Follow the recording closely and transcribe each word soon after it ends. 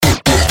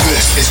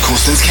is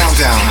Corsten's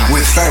Countdown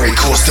with Ferry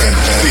Corsten,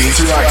 the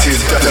interactive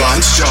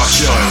dance chart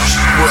show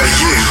where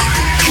you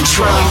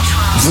control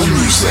the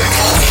music.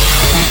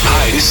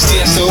 Hi, this is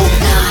TSO.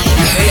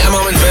 Hey, I'm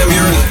Armin van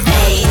Buren.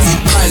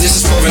 Hi,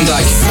 this is Van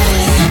Dyke.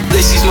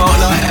 This is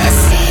Martin.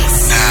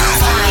 Now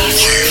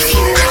you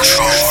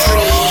control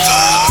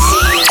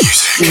the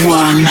music.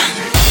 1.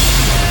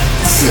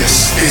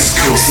 This is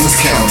Corsten's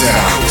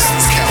Countdown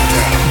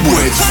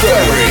with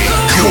Ferry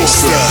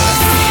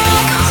Corsten.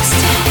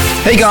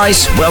 Hey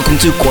guys, welcome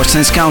to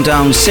Corsten's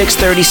Countdown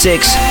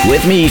 636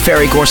 with me,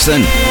 Ferry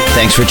Corsten.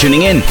 Thanks for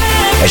tuning in.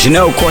 As you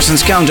know,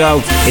 Corsten's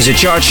Countdown is a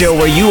chart show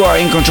where you are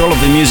in control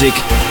of the music.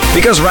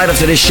 Because right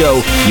after this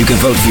show, you can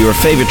vote for your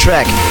favorite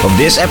track of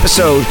this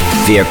episode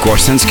via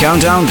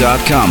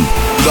corstenscountdown.com.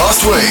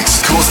 Last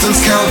week's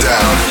Corsten's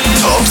Countdown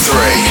Top 3.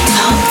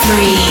 Top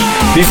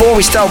 3. Before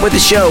we start with the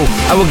show,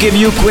 I will give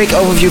you a quick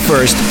overview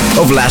first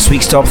of last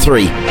week's Top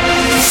 3.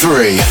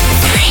 3.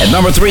 At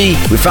number 3,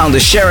 we found the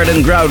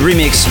Sheridan Grout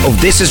remix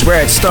of This Is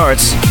Where It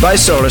Starts by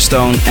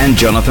Solarstone and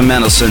Jonathan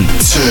Mendelsohn.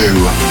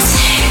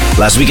 2.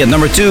 Last week at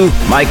number 2,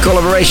 my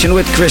collaboration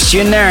with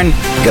Christian Nairn,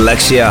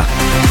 Galaxia.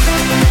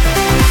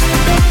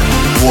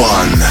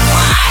 1.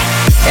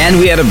 And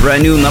we had a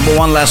brand new number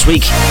 1 last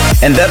week,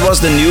 and that was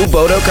the new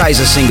Bodo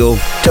Kaiser single,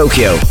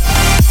 Tokyo.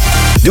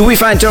 Do we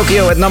find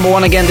Tokyo at number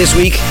 1 again this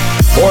week?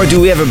 Or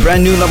do we have a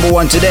brand new number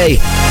 1 today?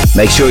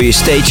 Make sure you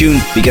stay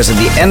tuned, because at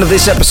the end of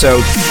this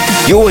episode,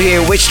 you will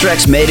hear which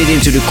tracks made it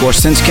into the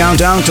Corsten's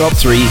Countdown Top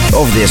 3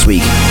 of this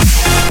week.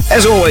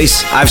 As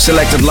always, I've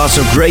selected lots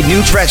of great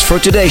new tracks for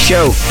today's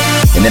show.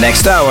 In the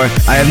next hour,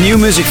 I have new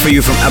music for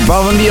you from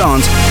above and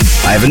beyond.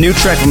 I have a new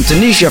track from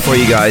Tenishia for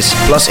you guys,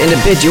 plus in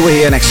a bit you will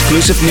hear an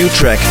exclusive new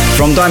track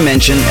from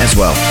Dimension as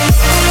well.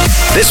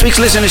 This week's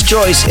listener's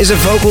choice is a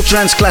vocal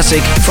trance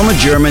classic from a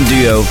German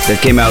duo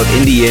that came out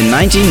in the year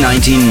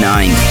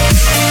 1999.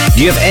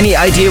 Do you have any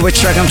idea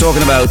which track I'm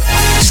talking about?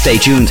 Stay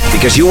tuned,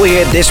 because you will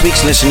hear this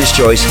week's listener's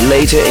choice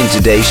later in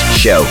today's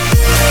show.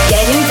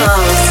 Get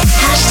involved.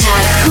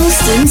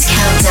 Corsten's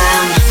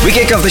Countdown. We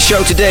kick off the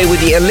show today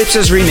with the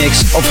Elypsis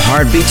remix of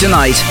Heartbeat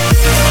Tonight.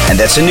 And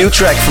that's a new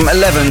track from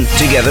Elevven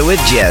together with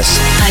Jazz.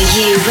 Are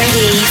you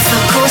ready for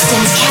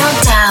Corsten's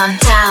Countdown?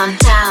 Down,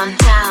 down,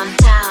 down,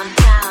 down,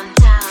 down,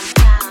 down,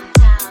 down,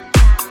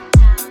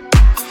 down,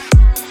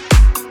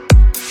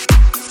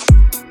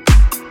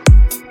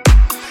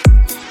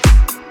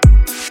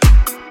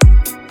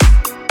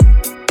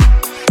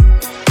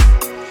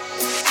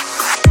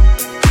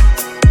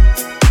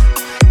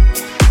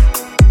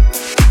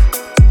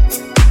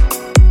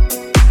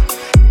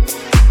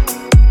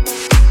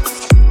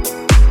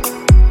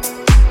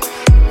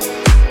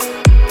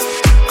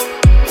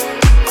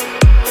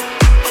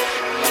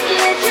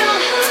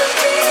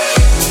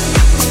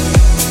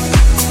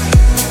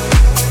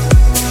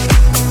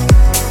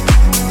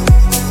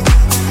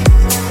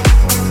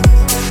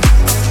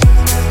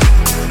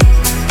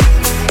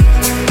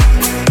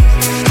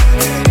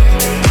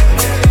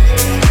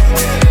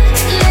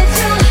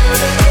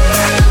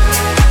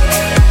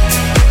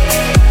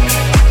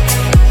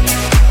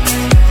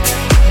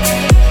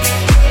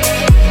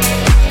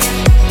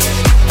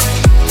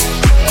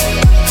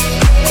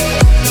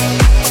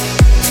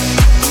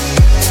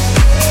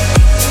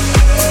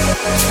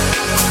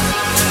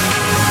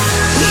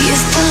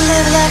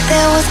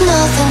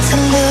 nothing to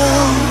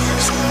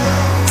lose.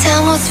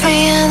 Time was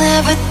free and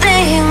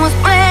everything was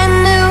brand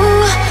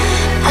new.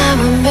 I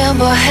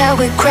remember how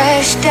we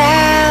crashed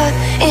out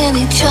in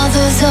each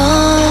other's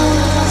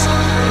arms.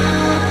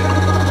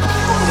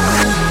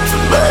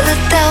 But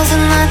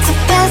 1,000 nights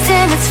are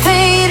passing, it's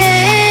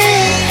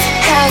fading.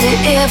 How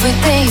did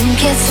everything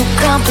get so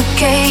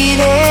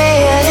complicated?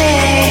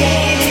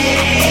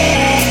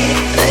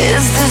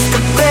 Is this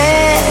the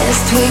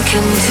best we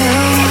can do?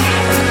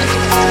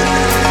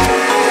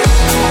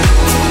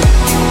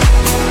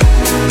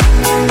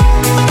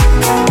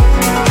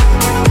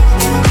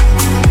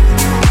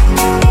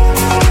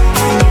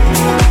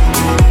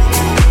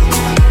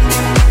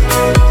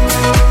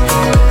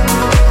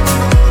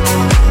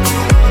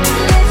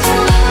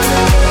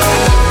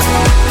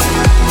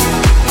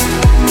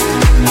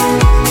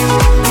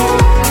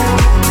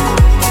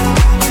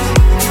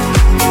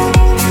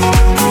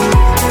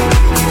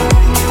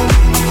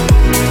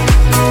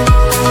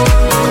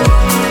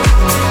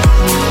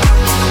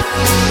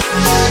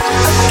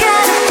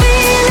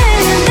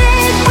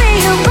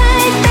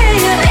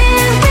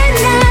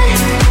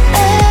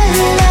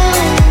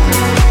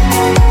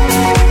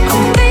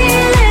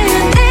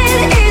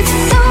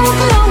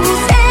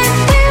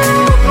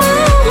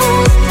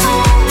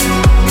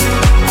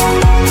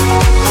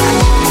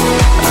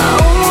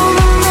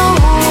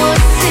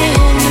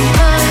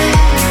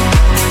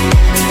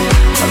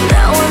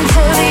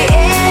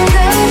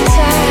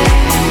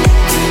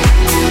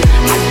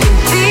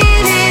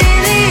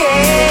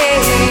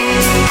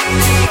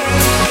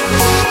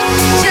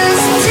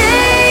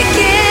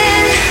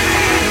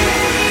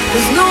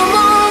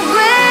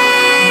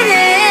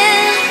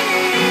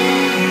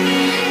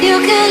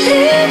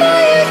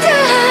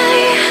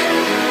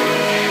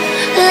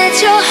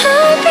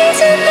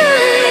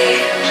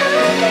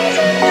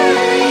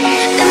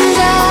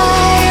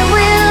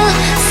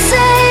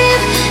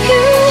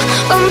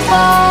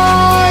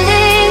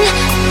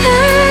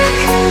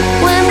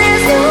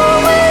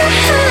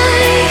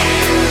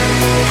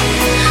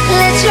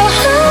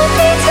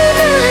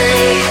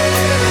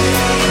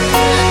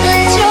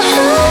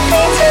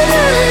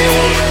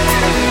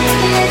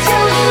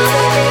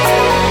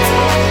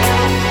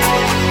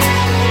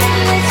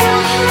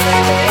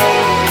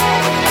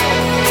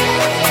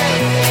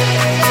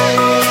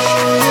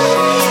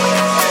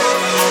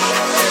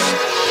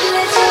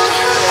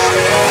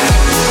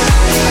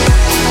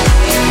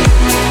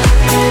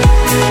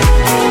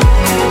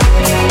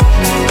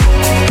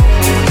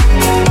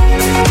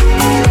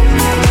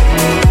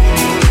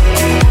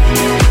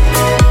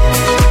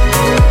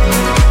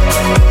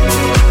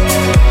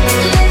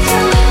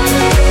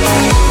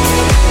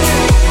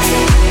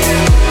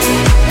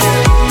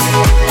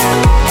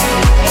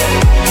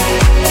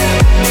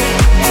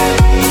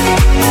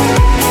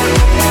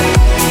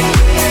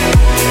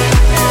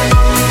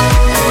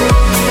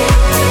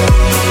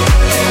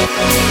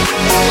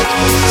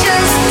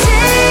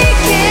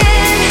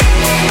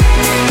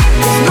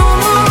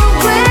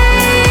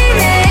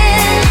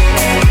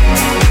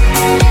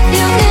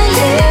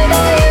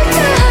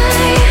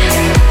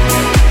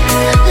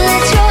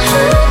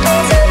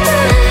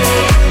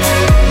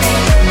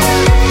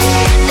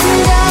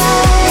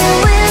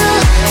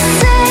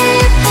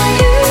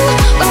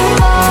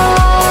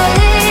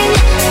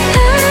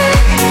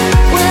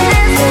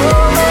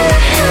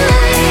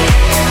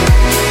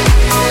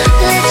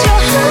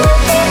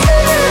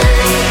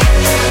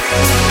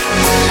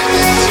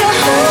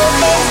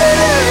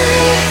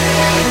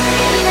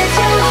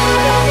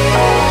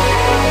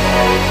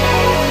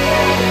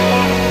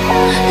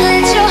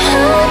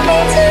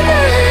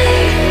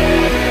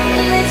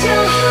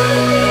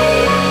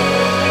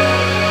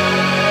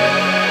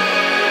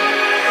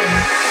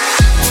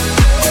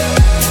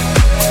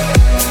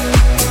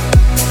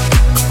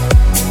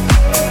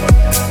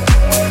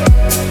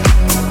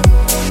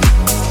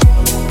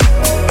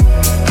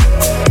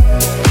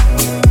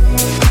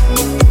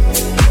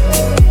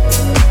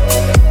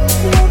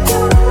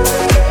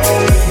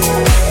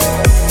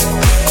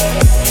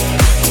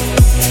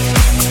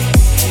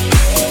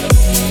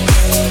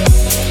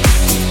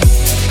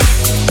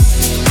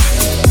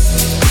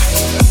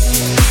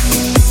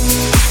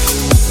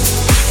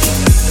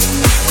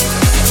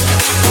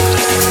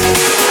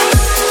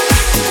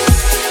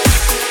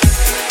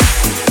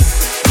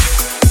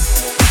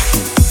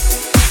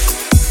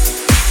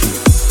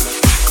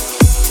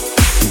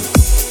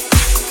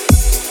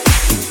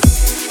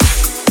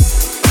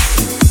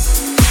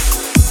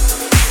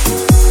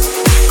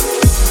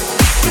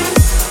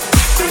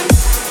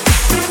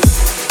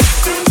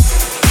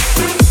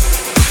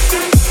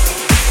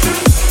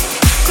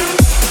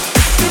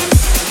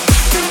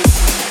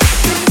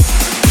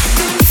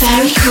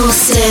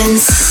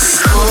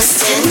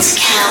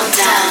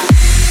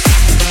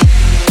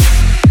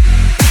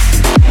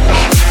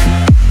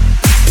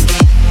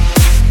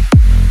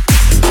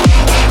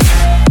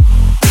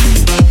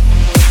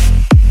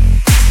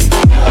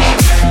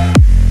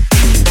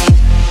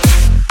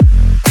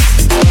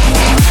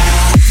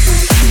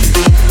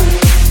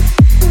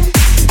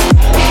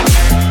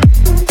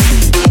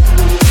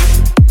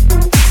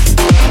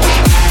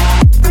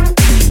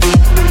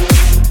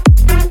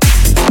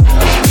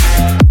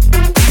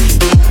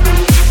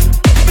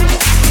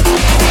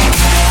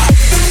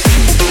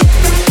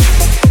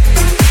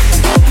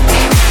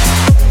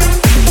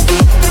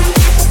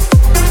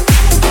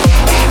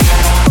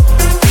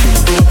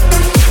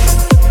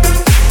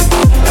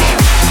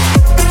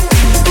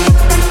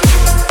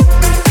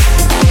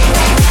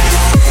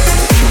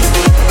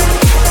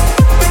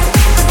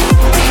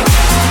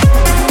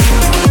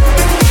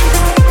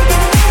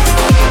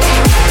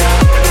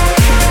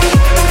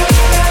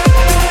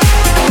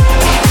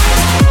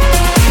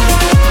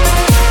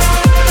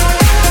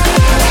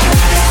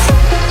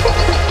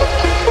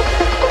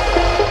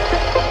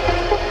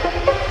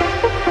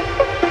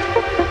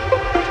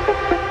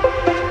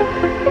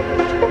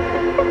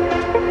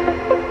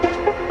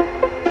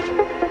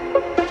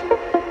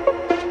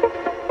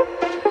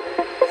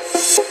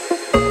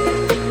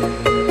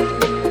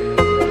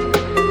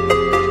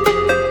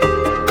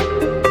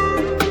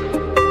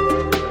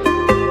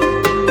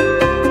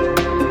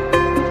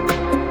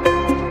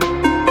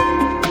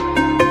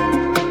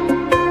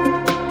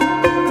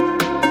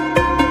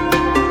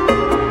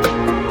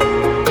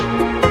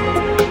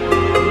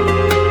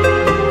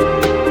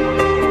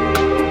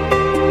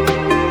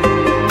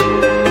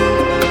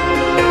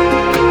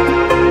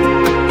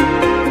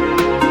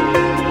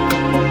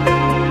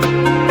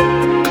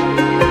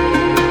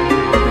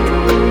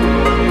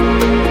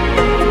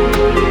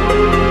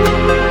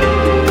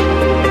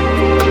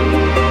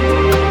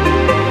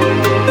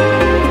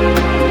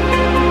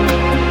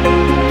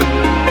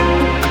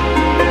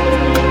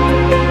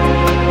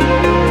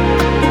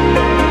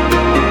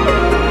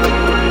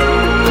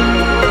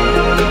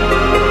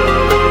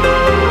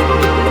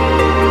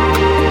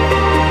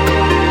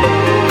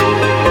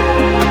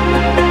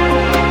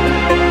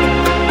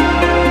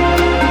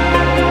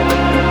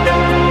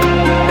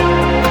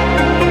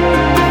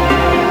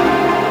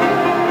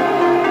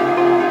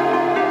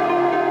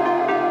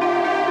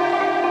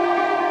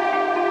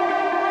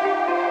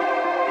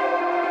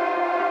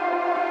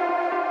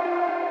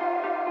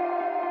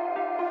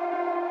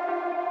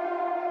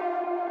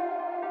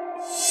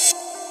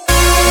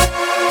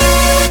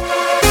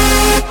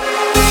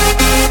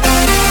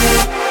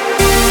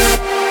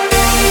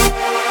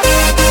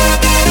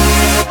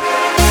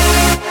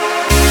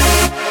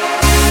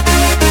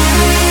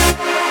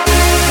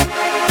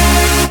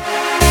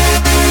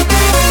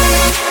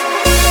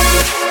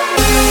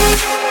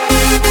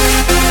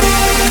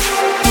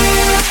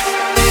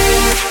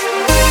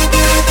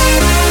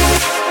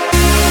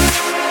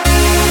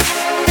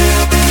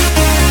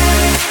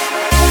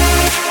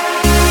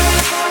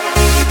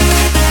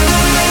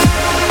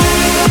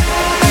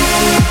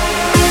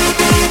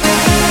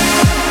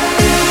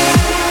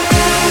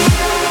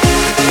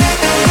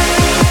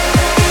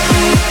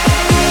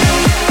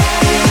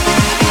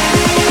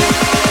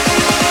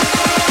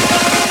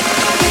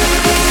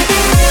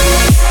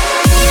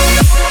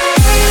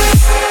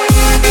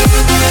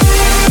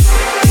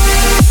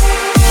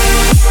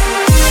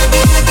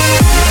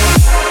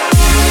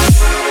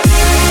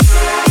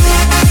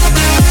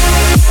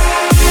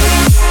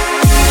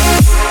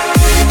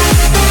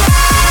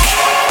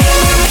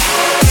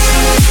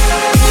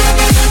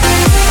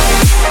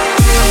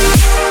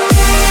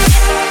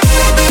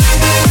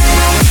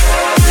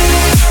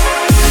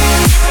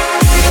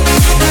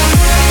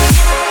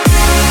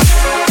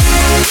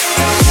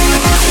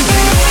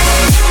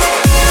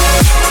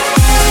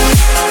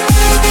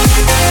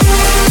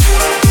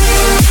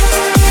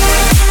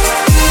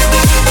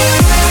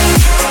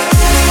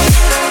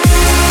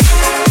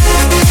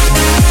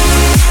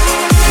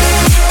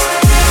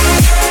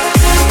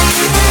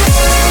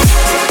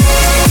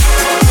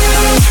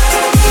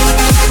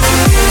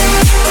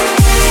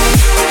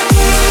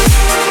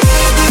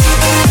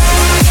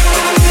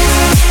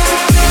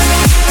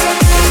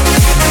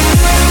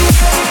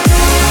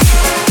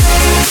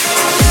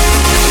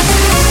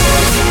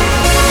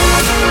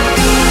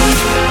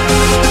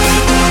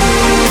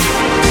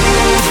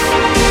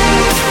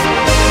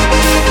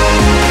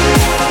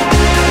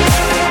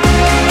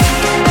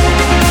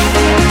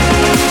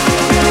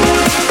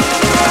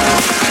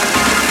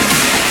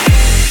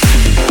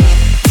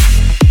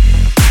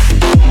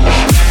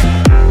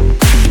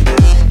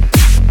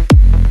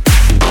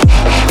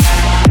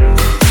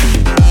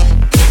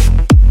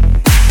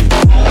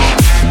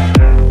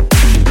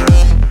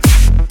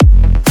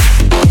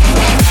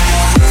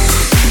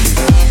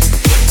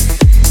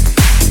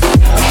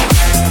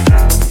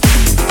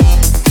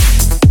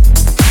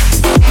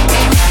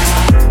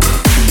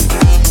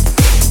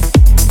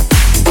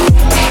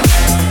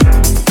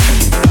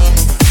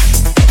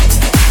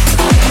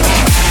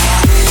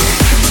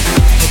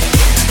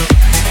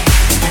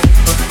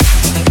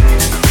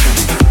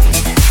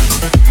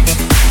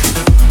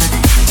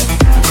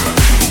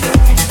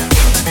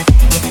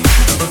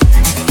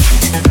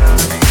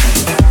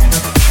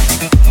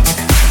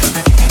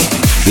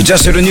 You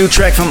just heard a new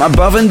track from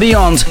Above and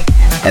Beyond,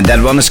 and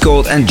that one is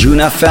called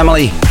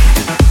Anjunafamily.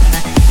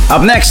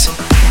 Up next,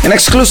 an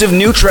exclusive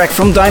new track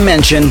from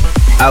Dimension,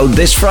 out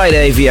this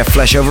Friday via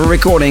Flashover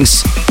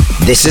Recordings.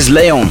 This is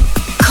Léon.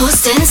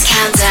 Corsten's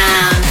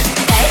Countdown.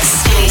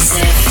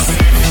 Exclusive.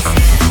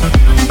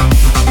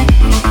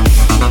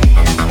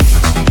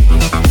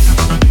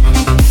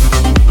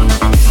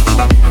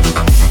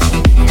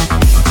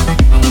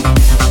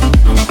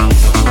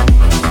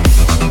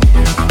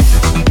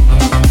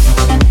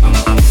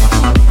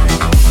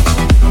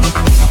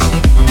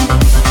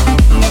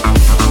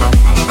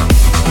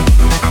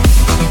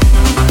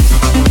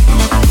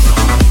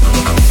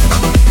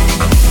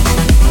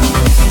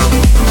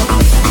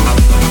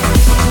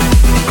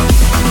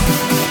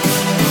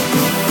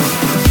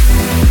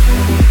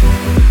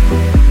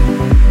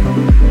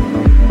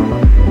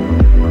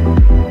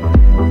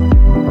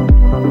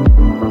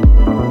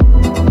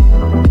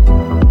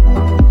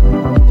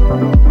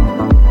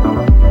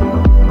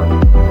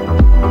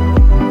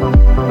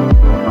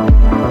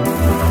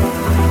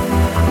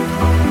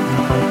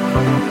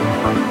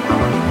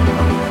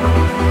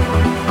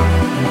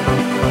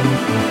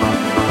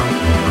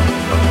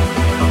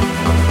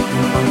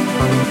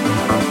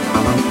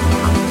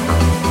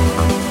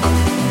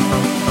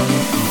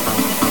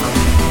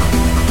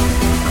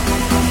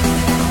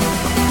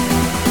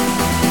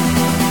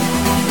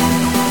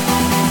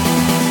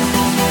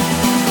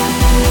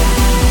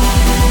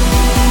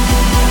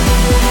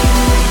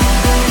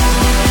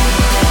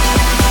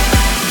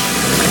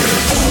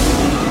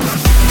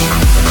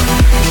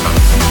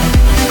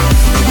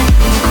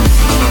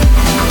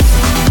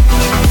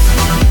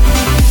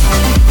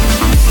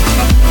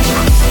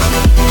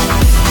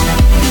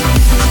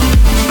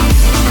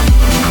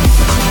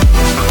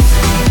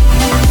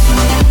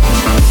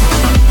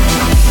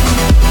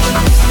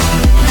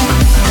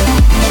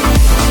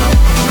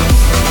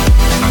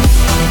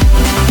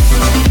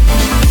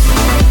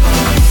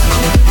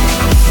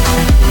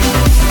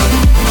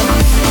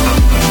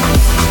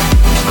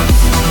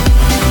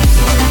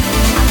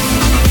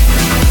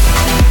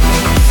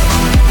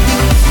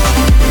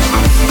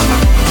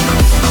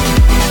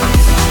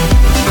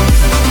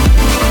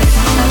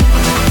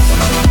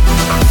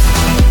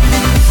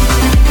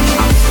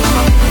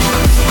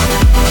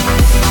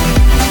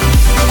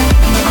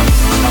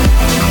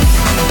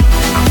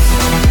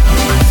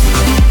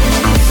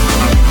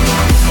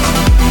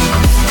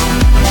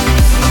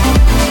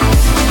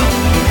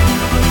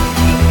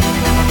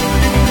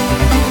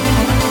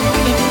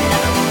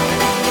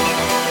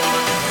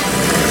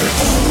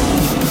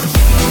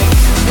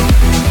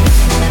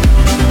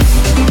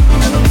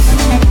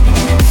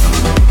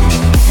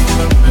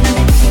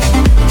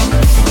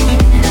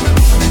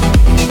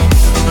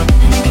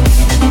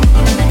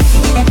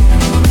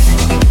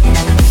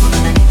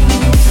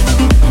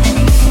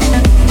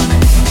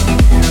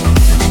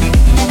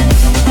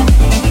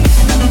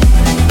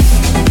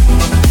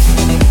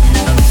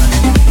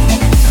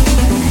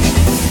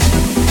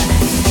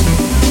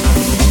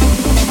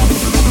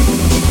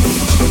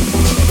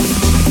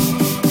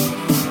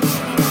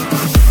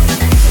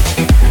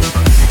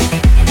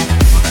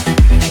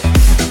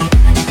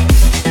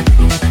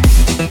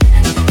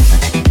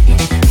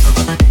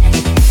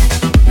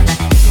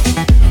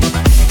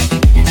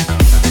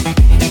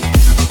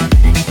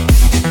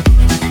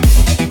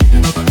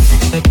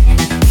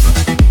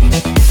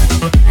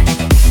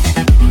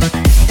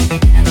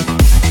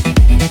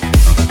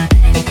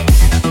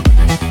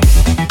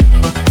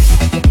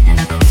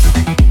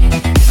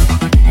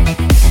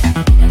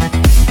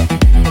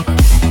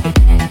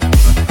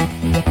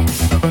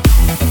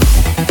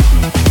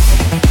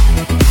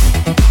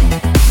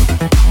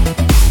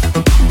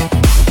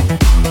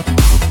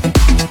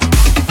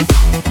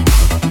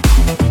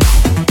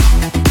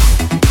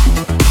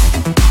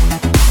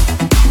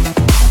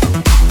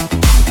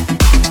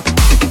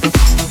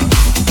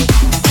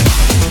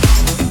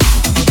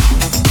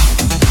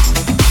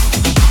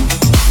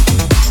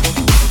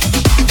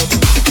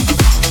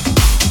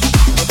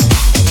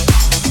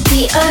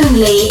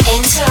 only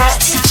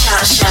interactive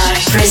chat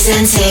show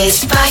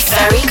presented by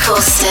Ferry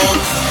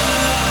Corsten.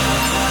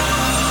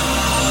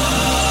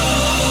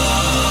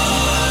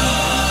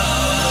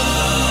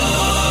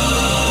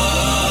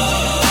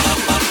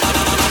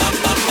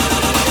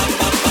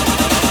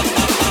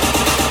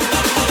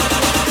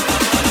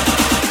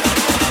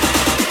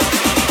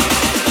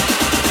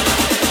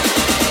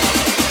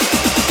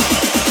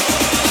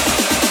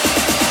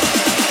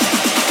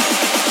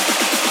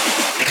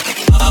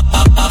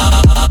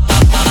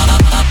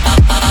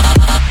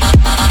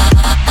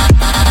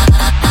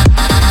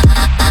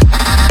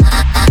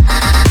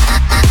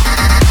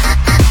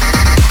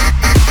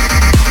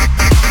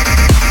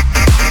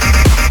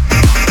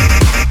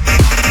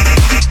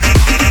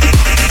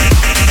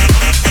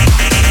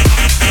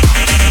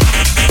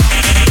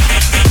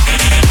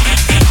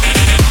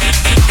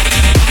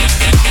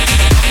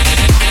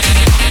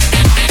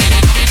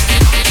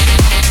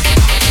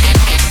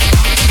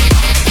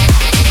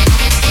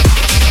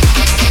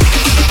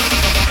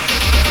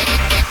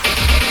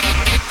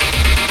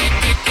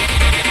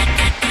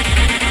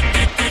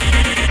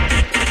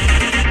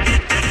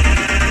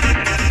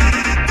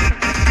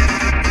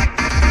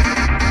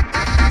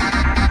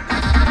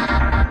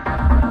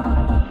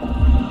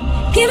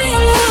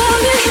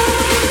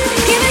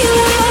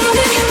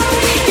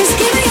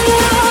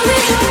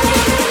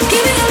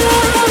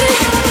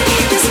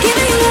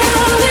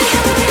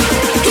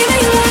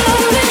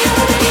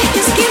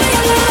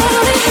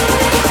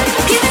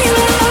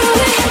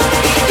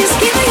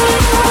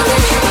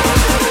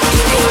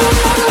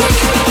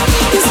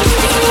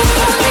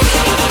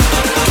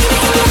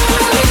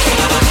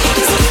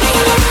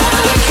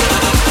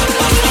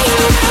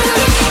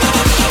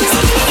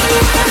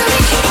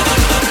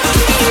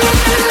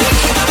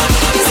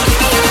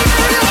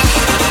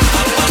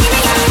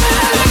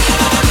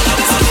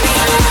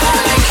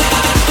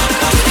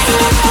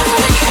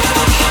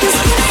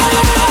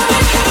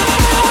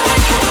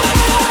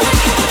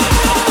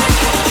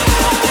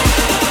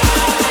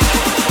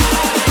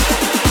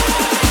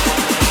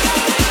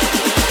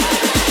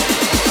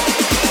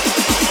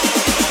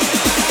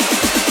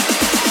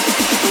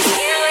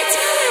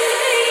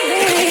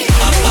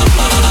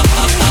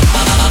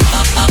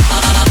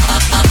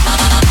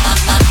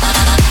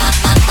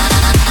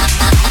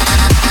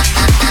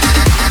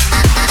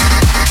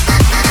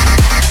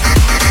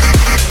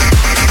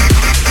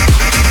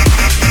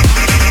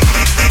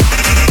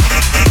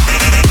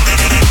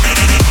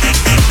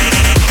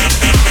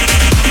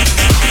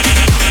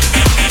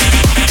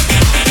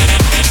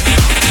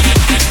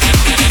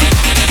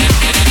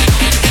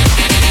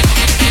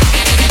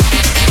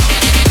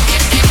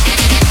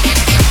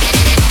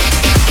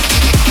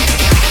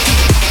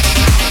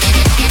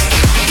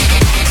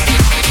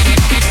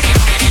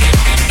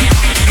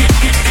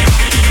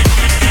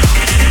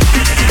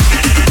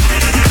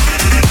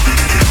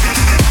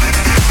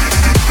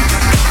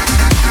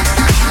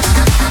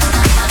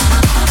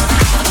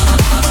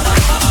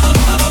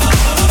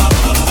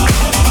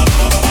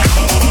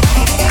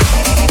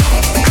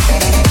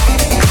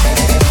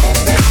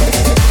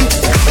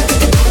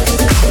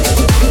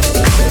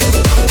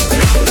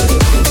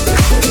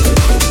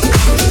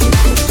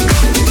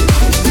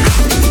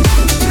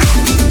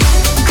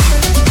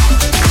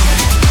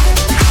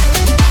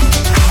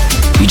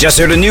 You just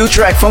heard a new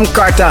track from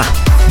Carta.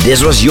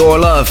 This was Your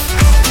Love.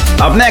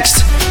 Up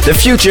next, The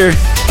Future,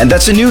 and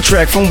that's a new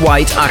track from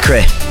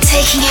White-Akre.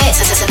 Taking it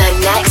to the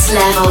next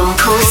level,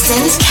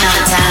 Corsten's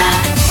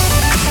Countdown.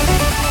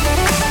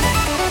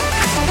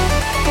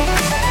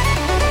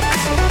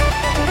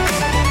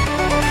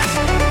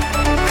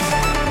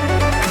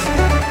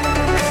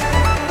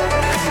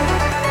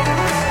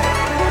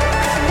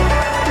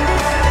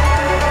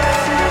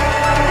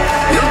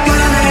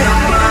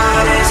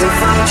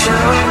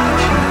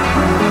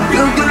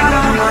 You got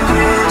all my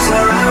dreams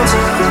around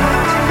you.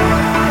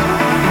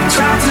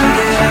 Try to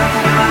get up,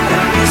 but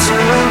I miss you.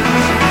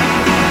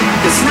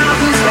 There's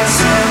nothing less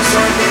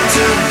like me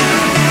too.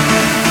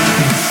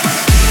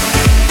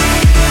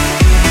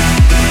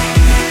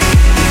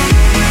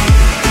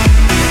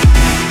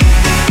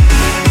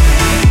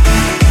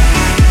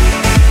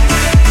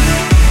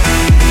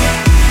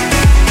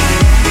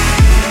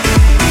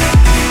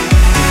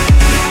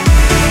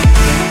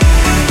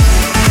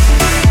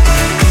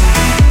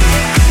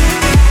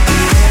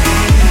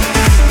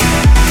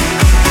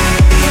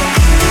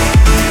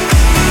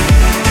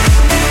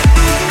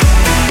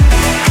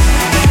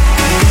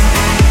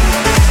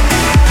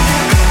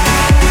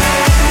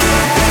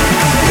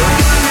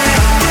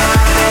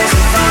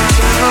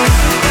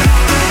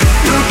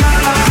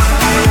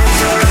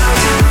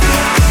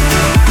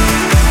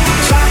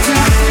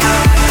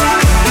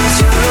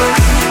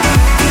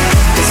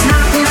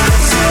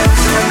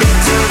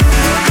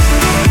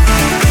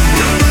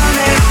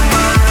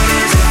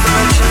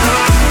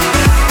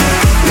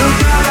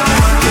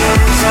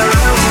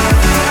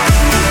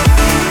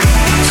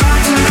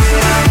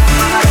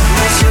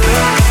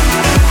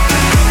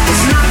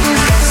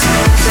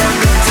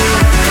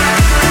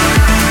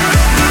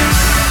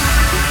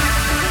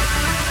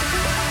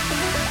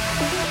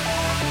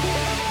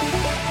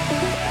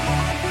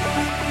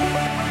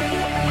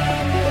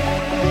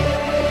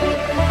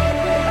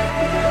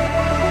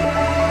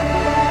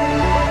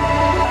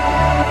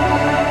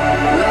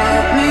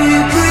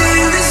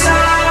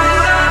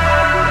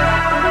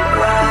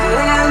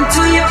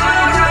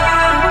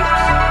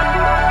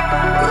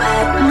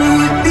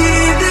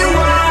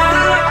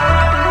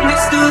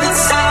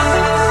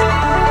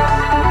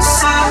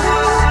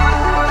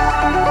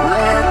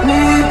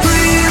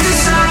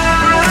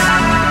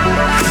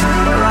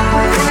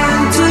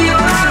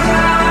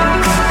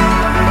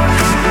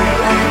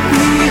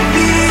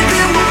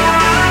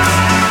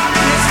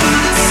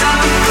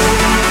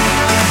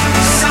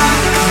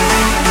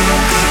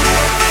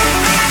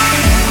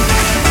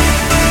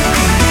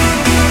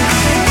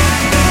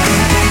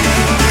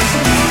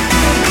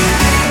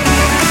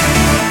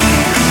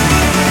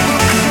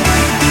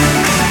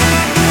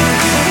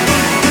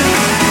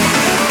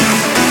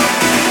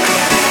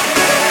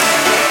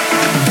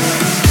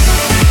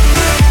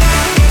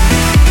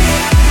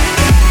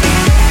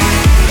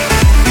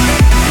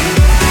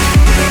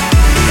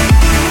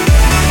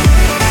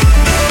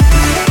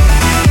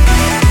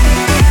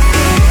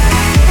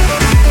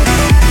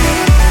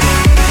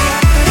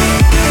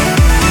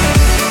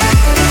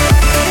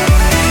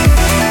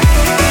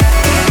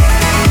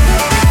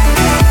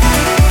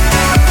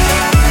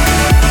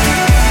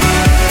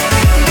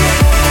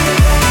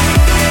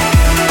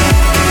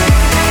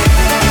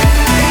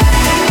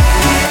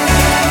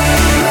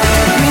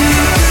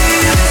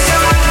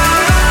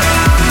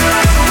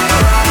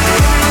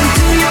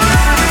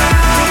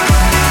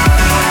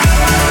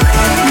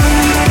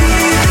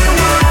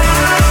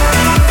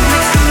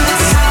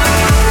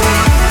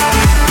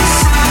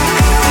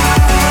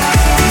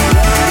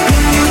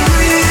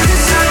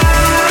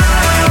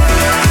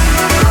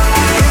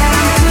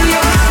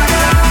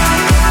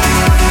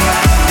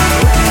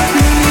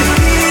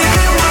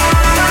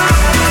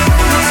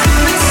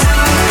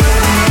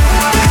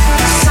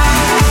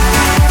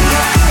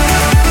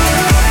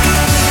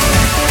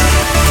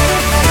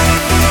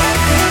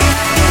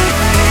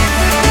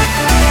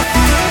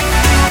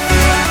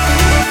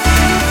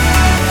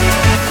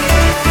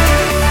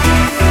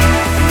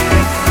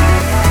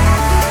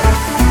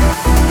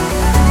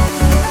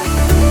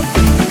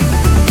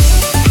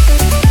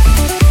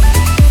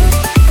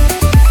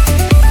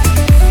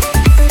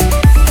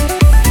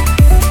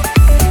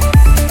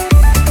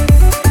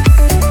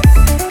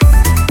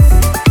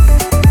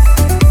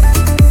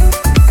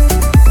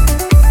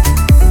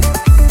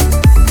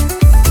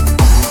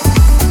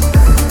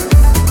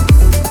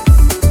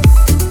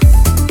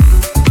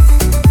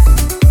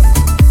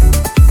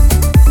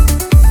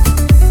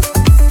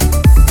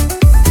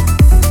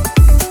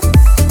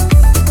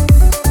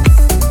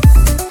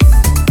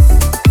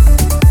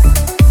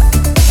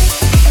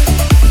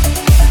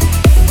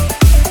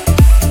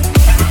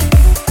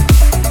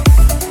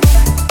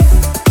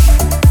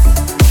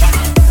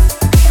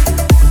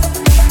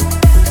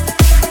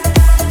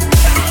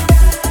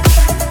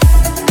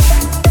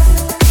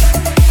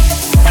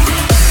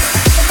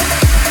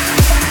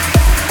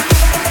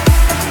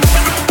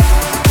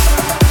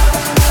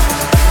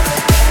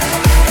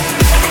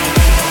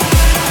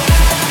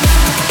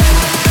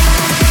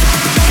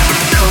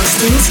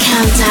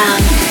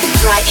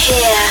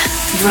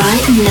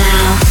 right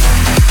now.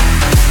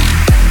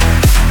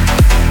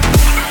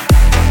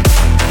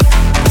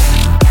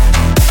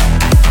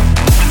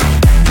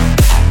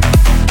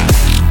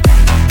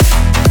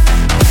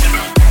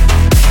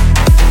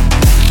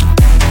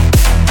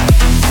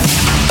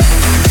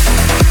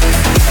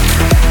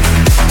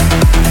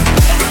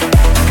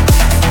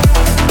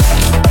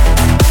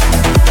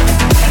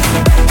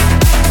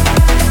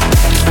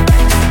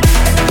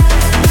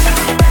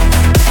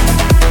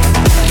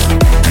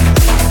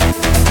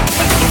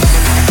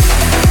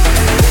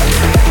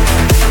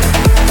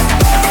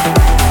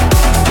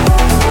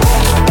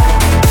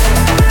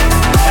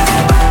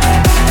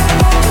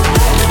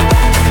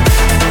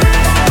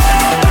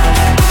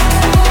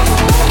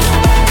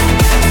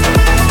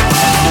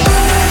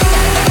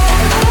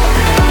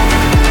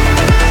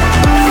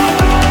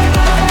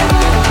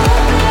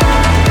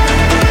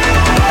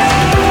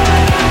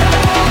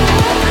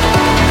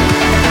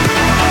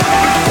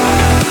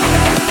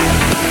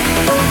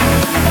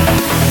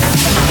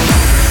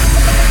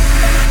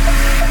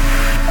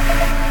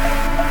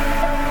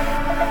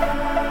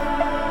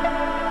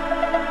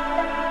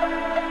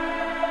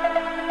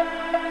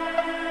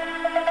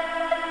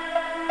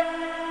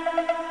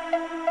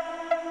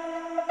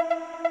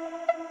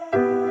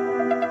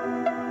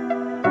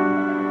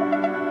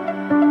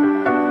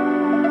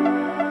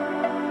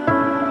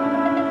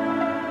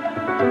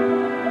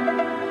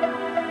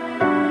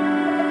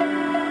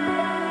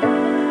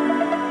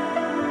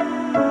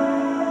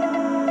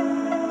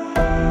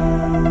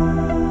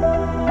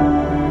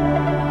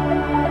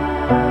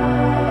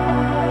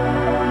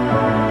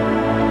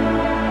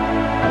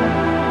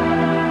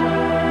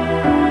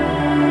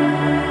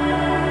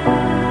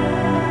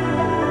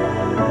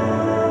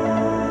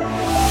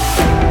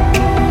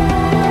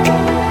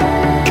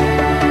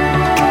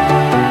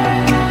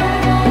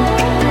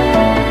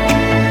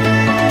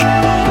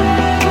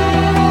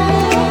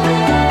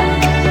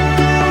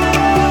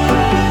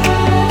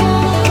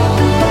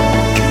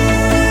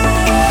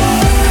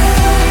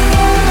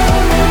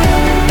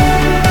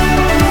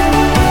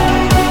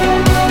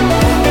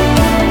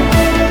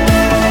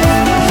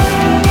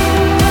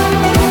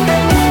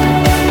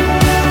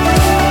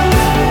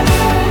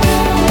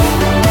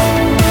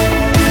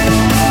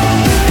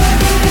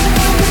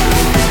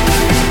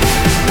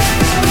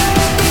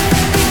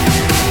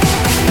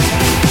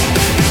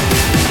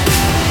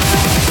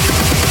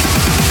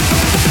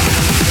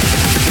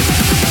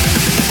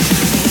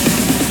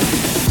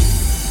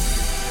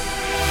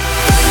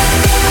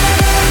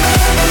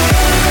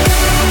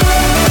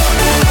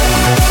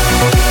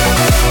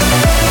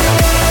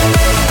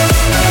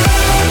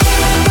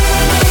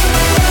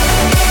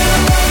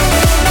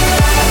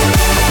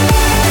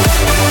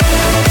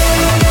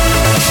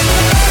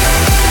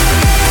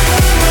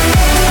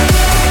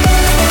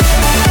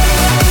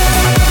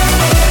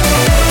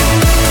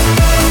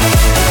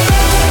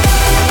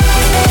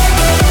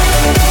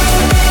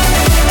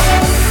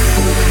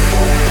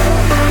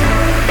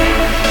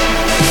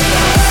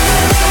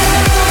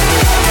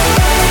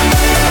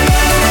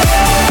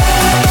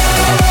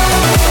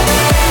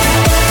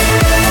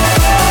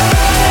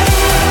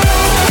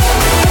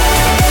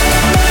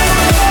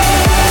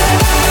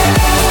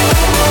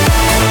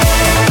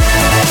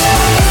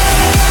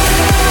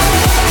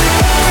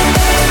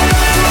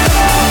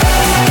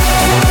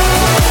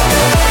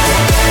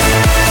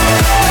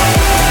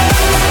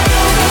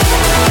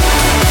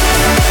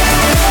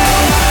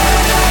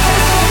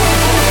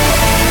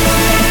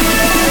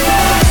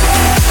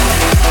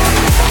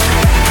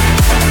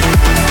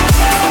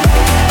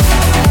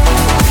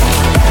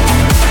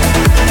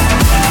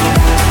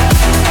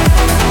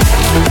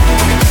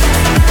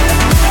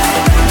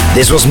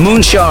 This was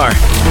Moonshar,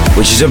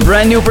 which is a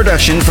brand new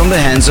production from the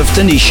hands of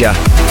Tenishia.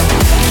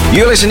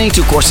 You're listening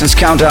to Corsten's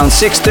Countdown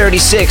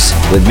 636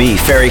 with me,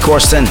 Ferry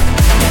Corsten.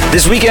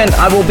 This weekend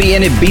I will be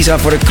in Ibiza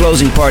for the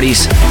closing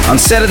parties. On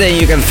Saturday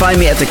you can find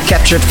me at the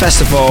Captured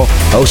Festival,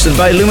 hosted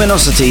by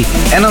Luminosity.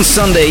 And on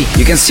Sunday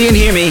you can see and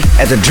hear me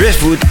at the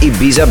Driftwood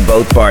Ibiza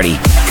Boat Party.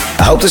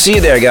 I hope to see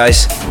you there,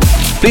 guys.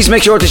 Please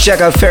make sure to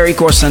check out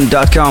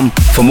ferrycorsten.com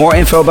for more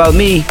info about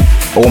me,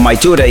 all my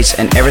tour dates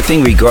and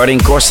everything regarding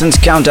Corsten's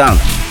Countdown.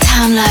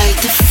 Download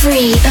the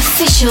free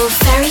official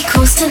Ferry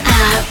Corsten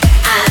app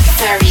at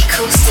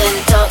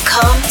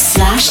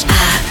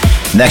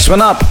ferrycorsten.com/app. Next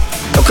one up,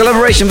 a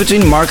collaboration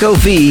between Marco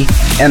V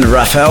and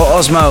Rafael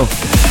Osmo.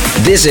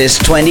 This is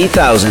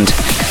 20,000.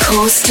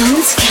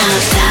 Corsten's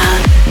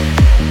Countdown.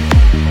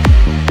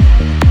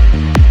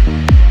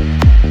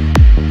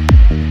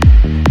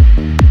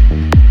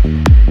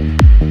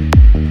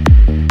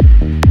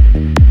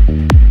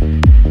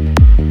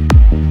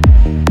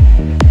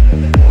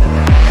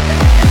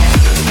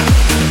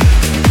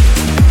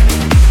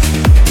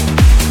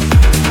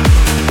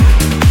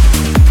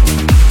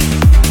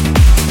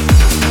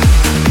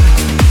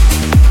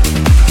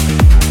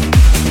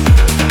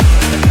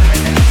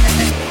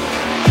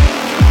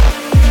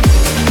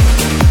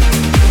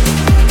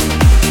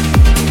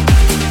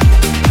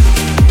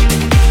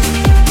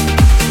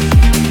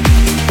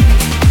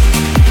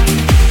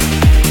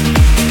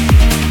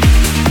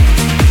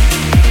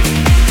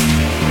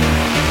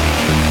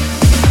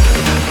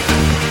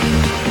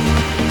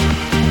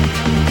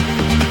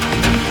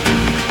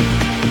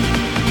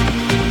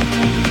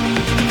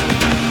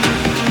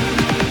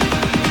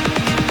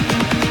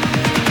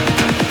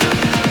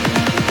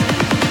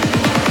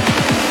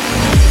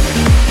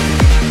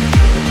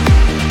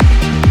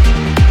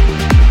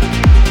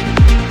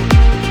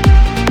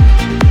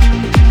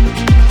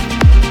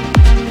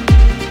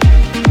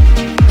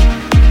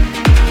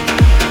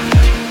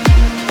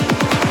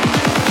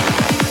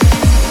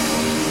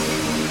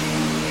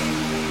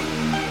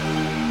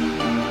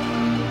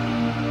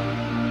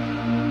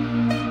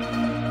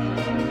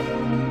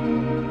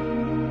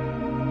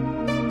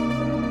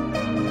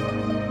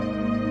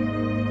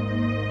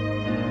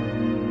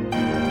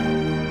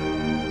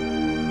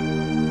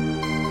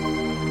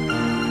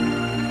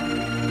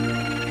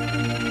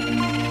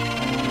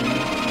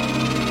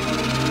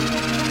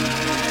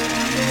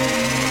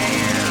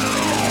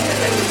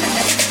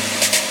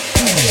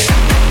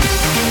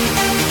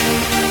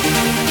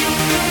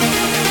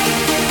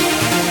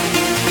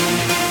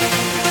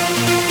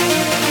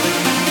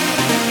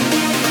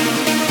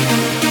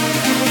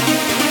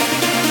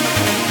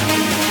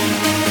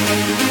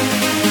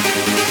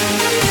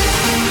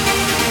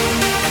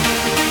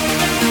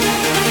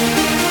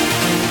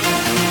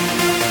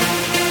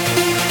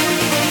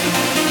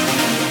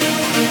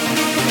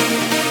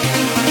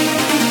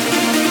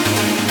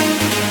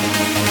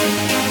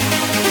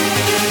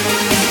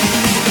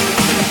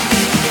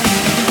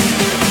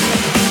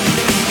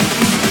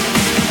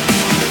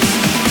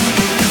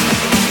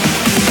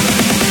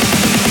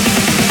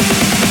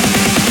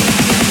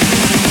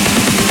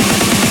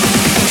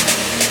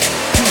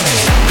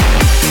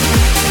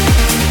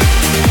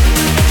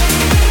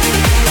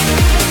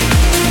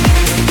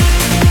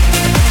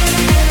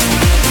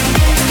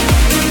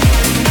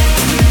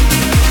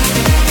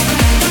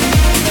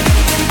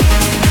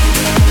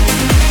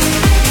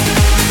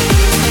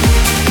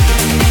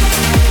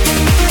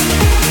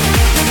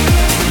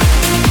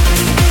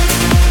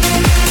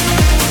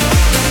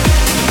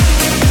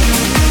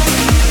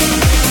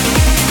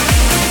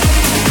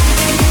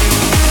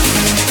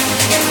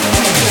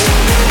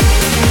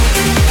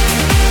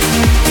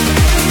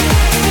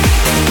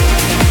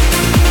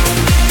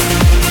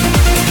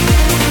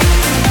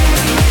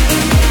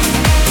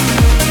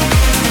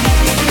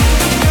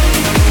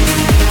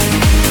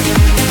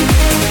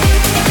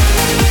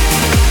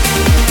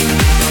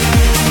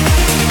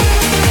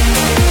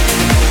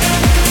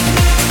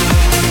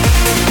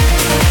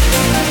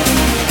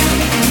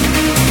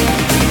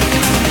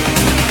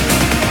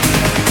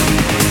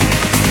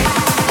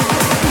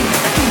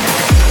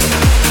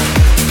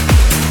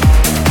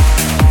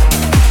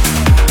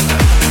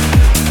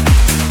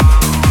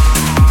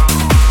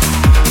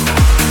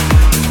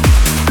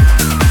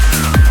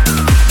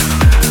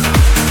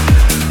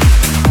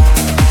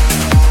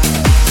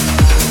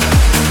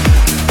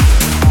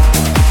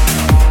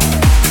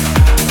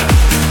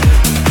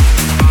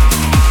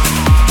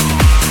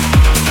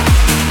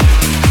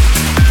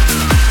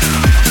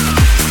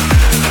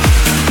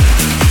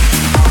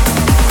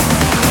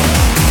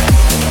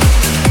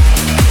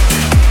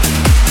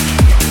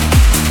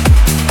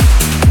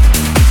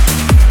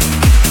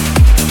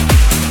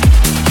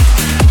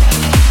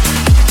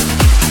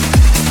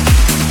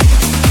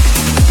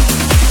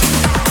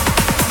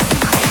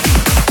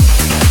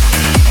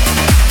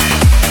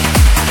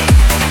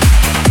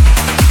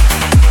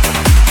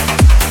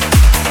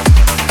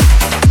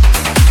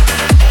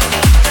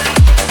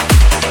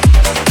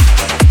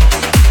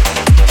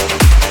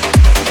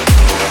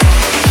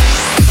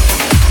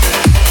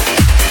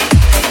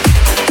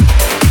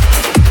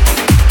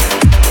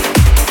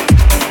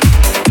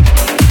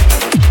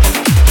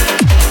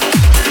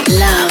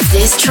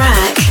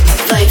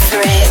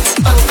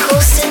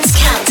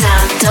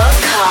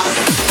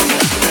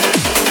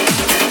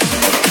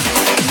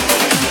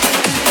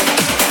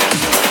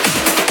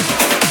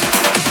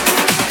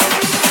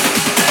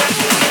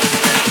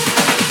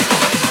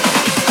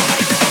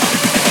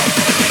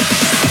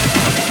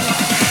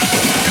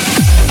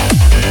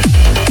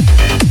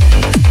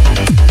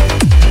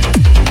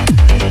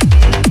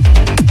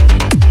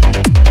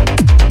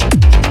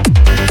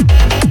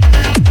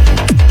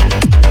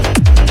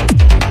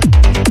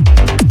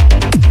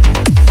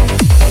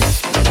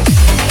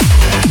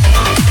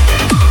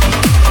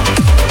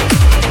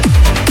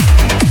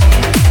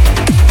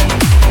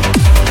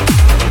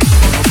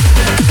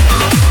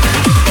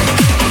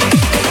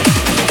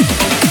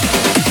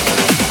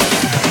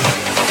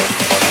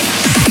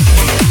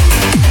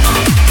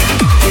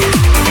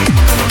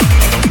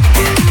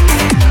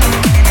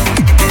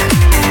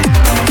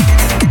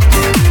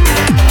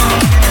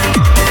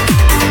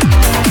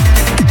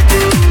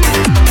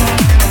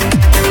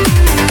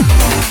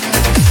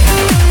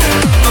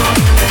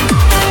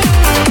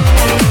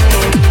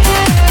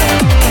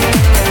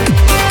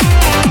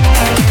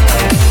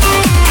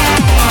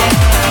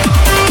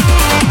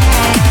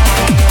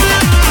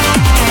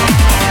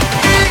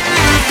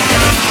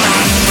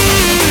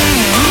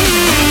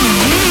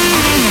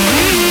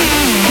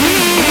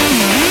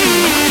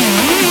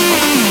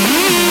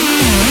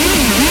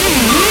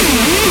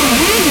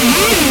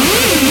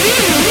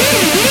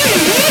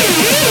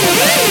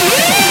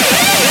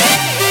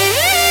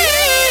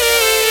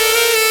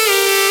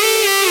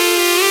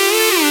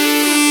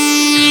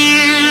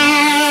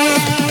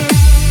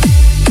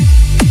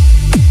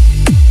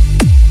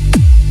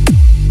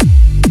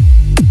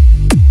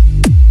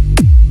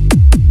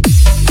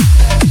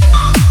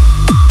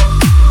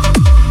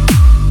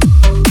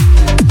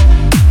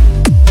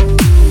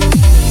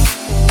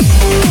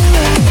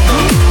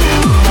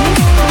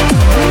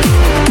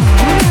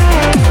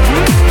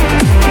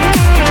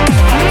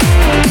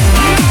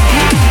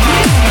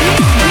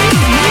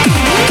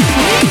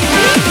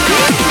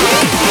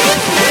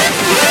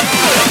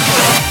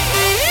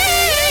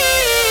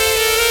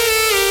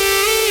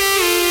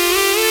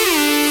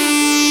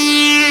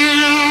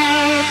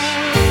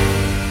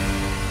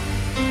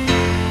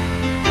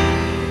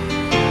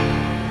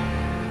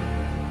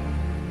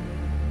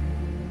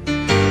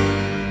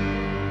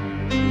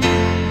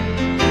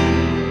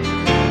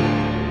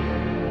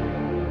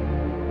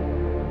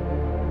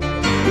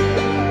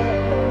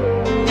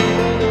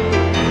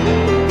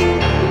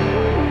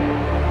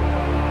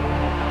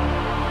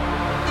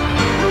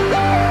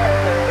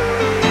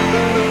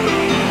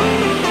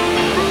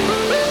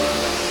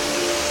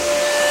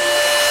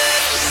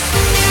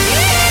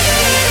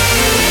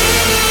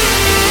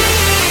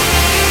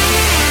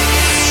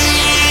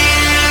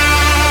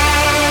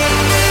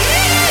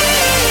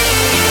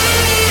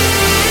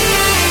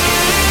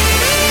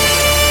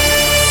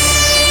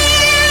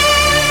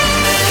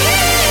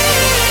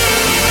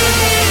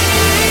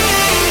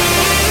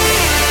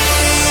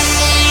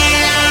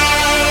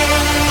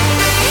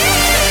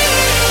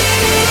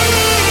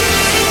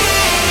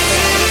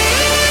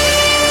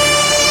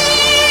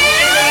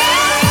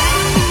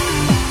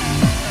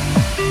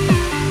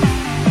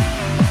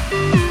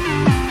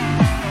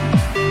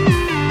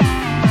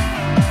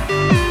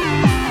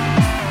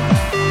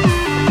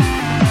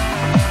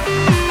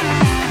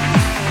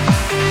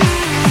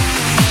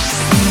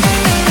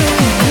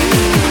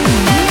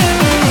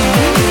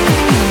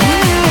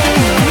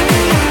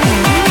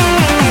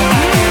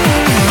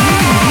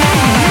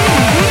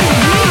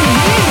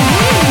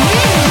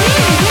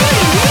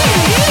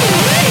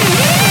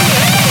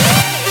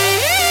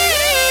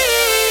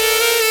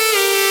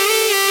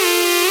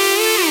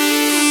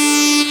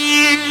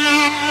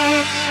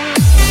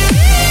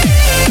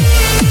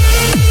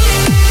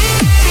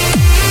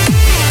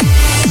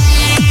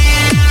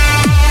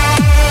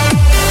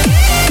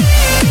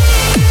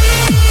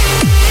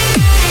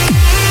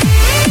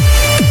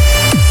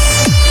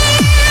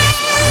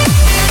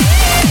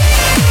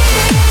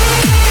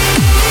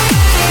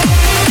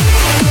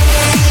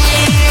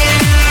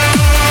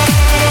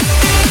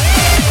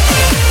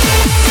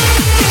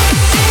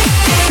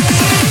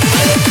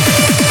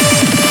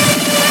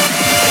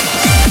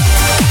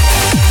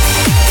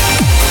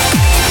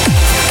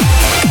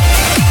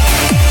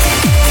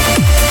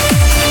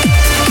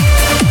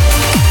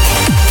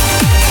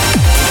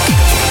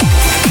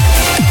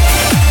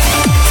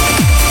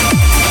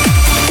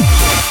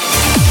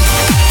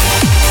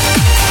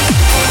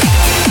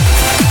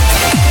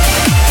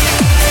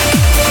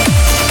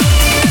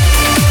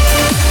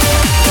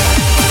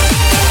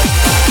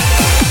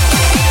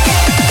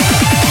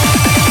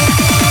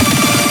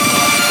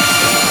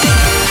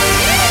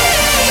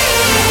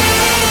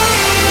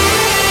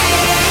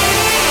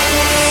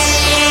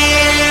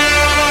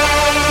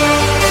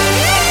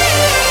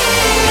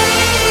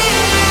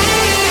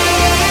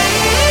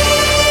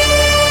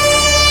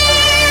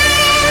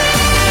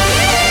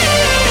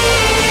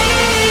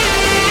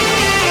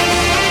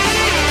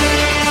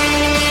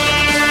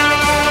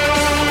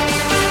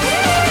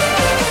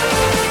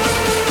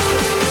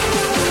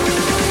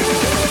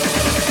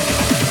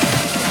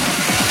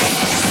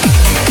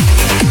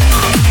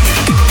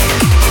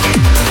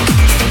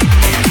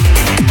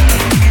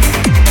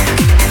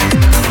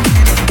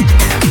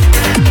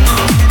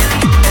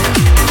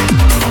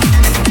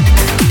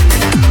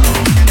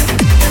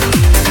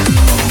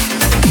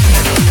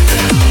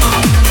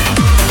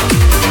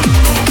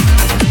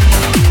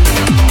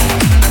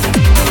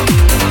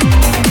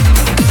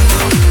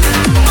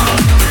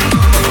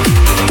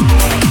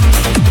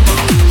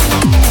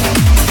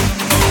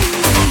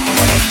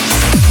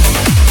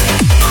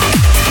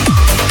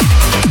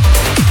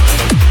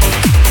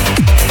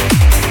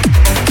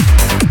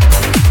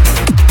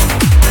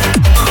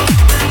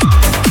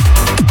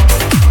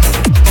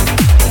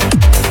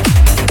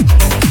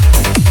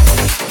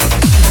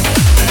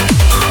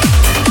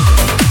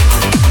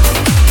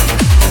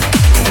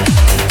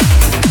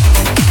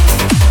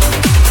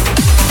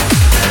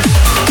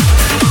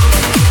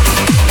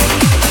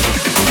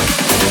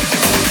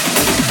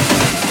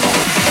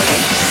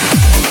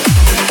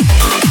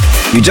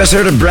 You just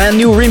heard a brand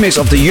new remix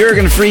of the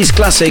Jurgen Vries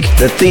classic,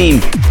 The Theme.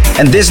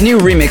 And this new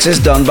remix is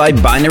done by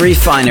Binary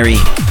Finary.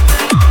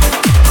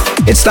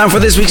 It's time for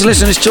this week's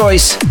Listener's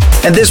Choice.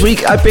 And this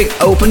week I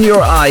picked Open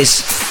Your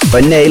Eyes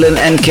by Nalin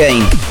and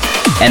Kane.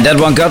 And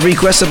that one got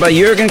requested by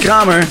Jurgen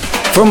Kramer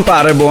from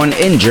Paderborn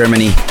in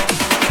Germany.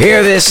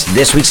 Hear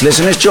this week's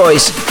Listener's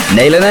Choice,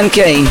 Nalin and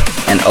Kane,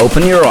 and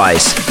Open Your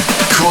Eyes.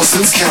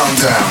 Corsten's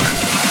Countdown.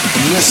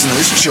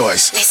 Listener's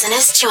Choice.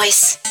 Listener's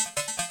Choice.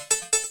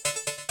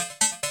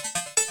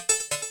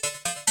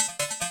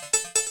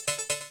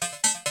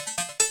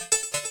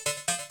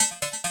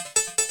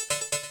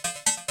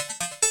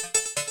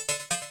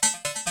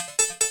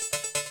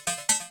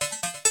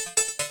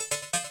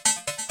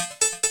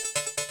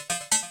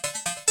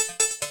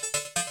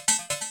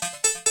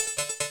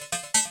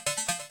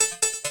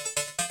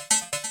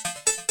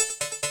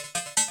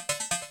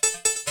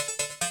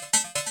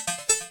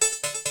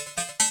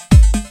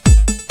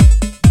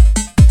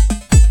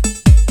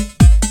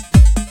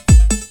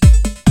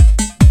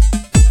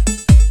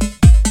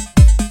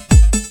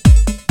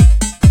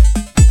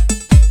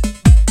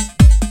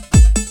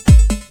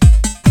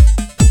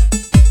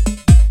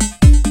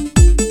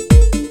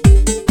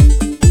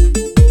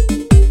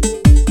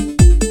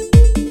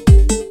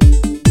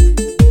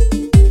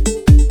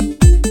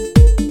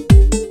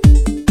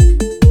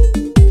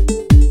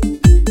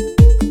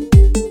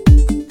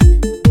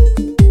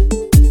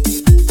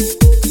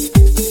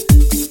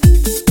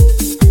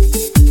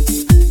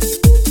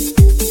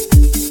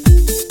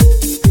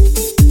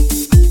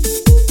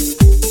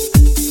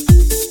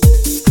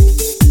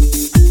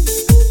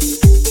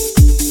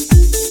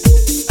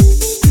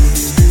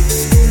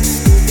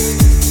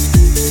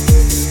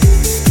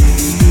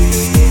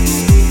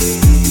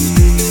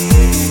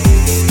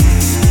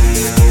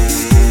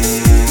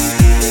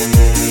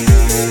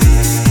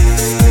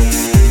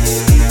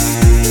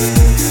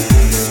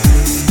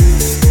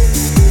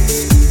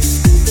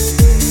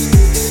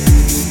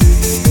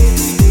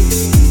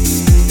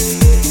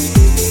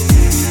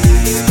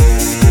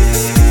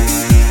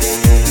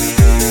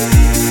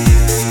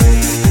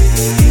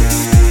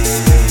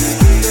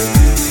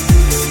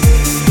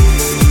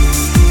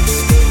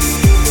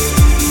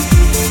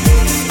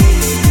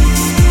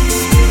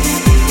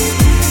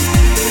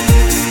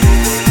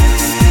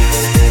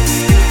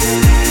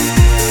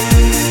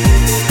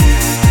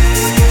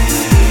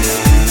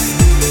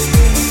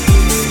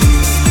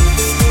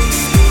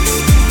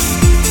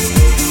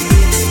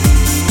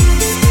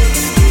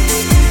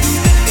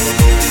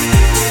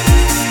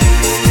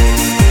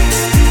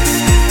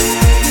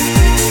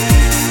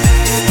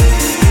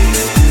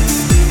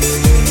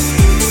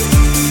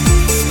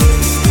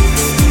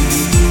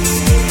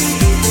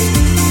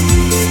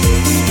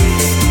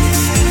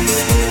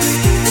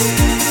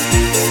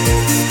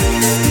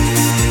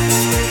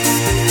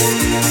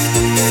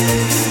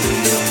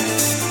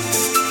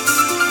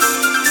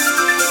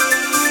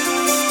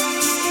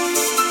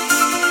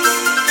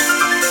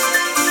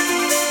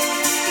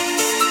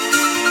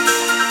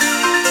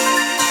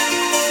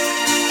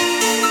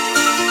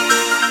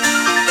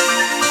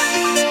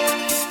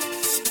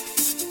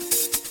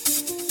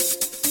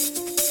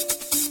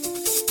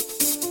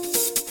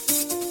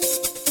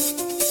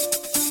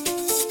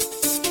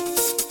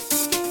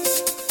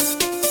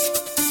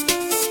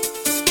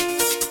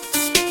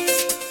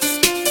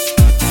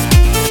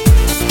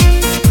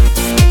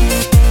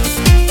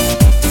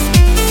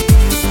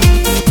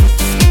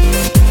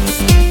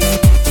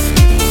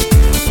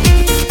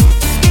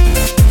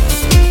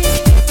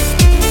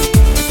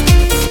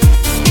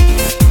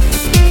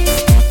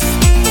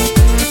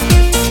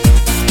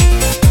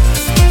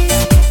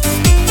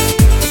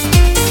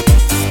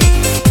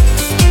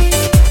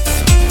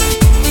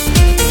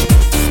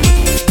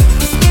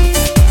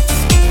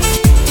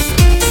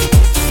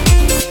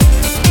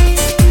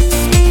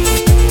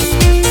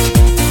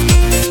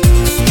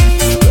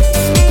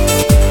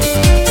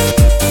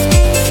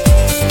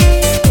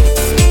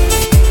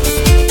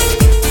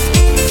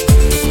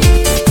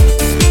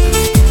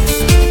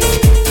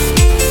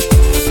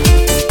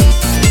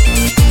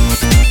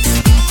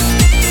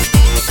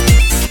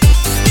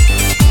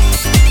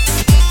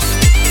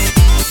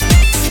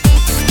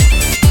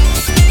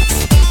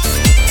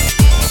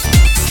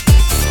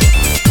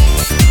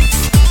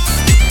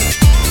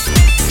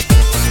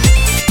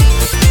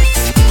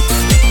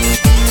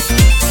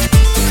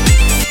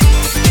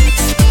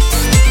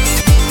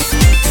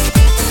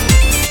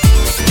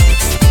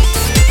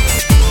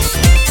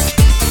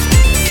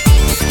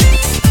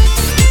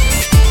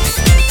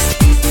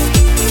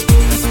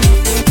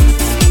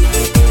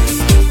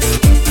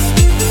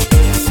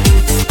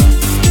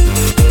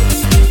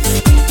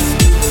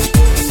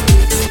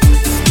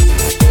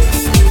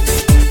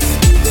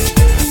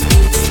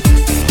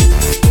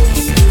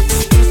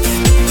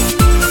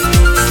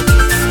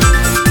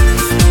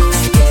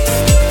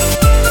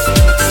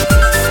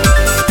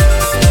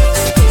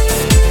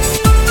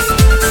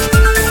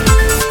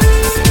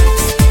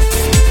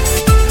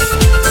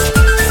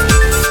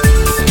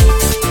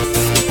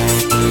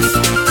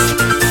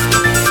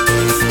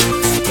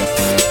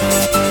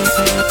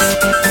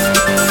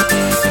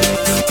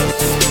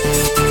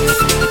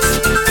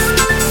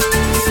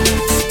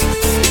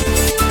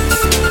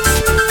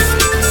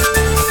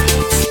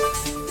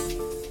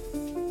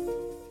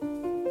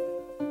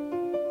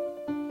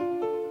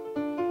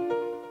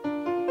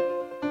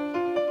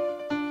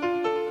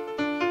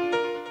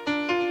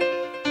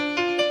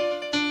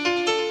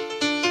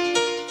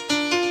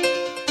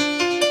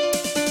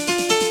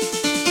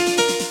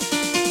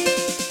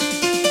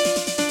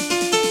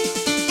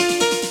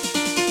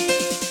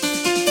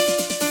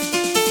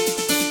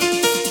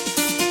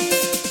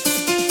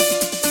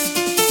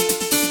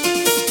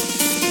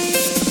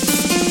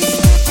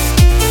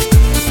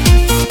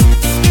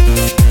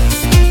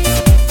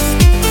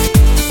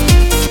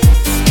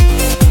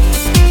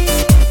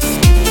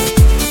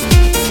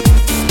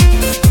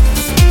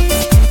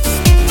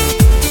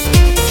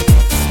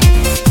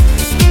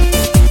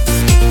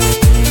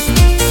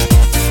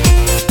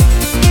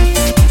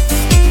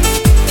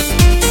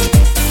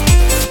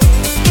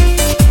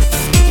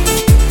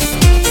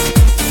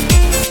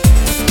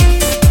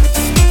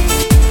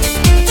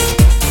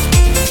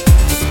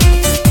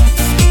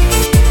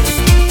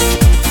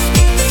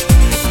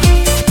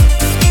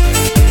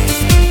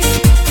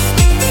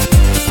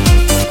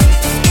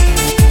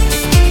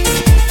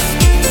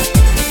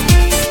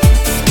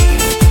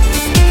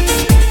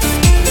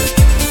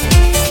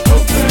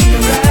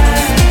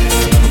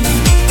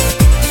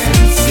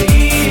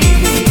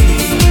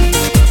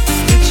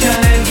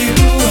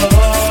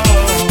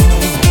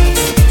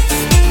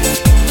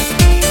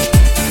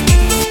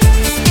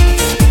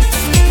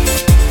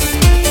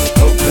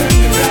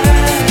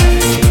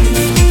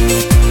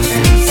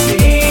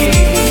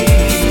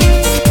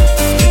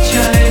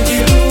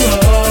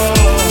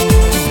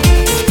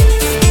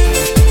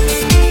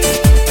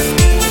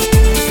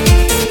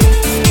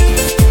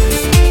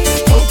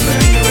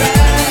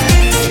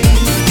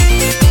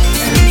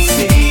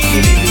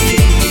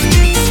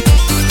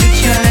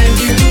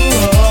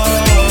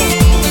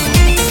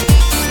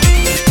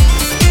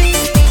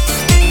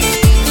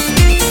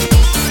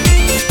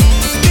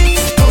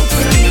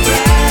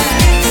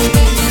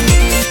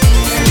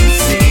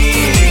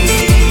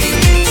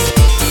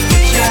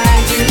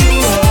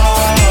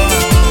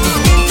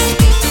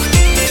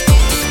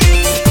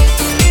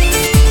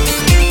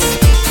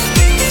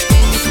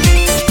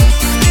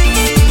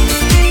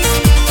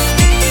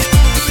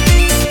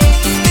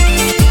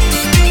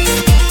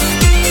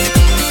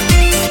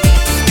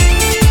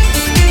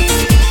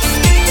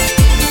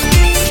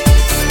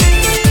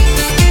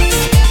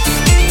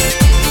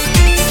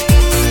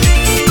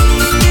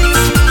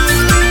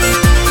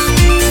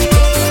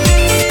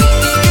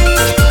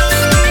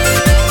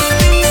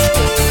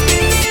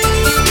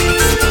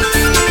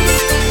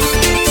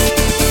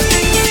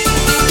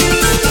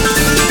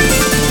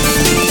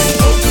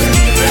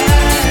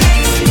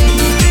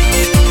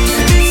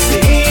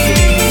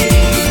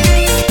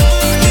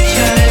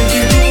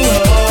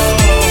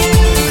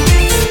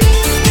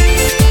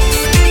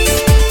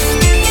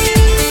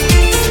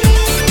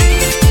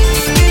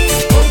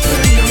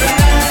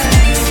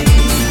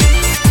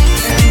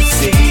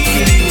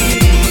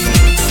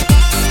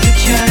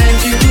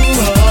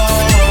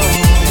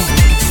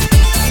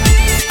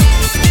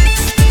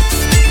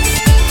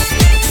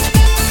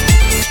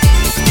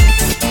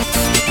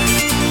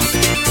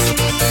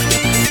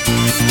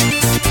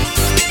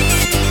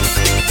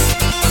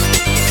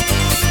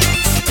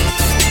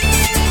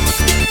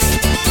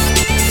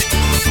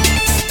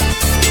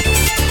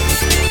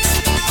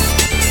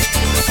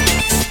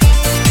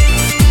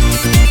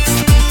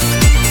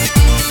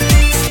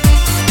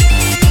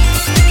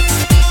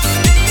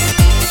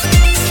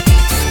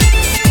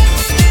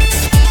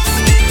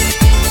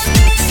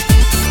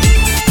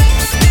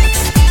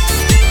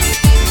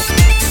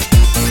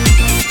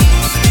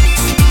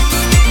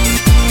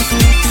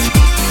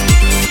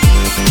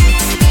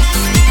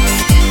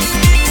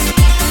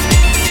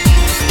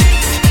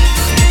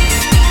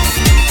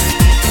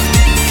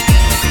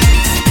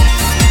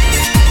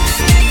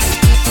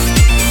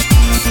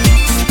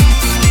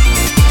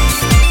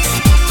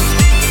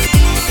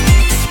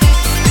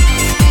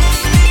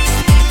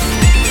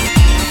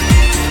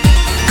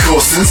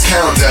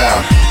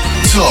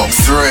 Top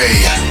 3.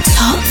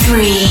 Top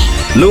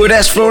 3.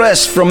 Lourdes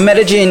Flores from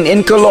Medellin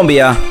in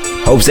Colombia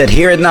hopes that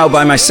Hear It Now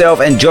by myself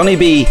and Johnny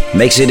B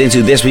makes it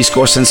into this week's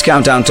Corsten's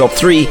Countdown Top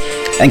 3.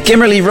 And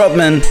Kimberly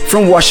Rodman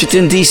from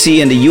Washington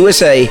DC in the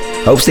USA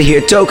hopes to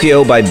hear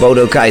Tokyo by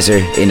Bodo Kaiser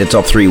in the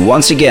top 3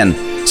 once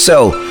again.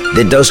 So,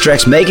 did those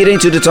tracks make it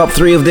into the top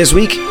 3 of this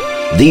week?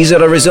 These are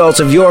the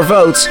results of your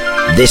votes.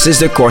 This is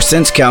the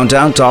Corsten's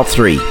Countdown Top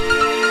 3.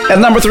 At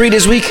number 3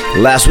 this week,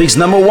 last week's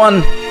number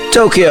 1,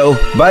 Tokyo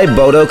by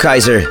Bodo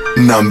Kaiser.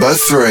 Number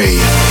 3.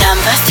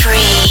 Number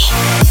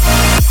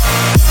 3.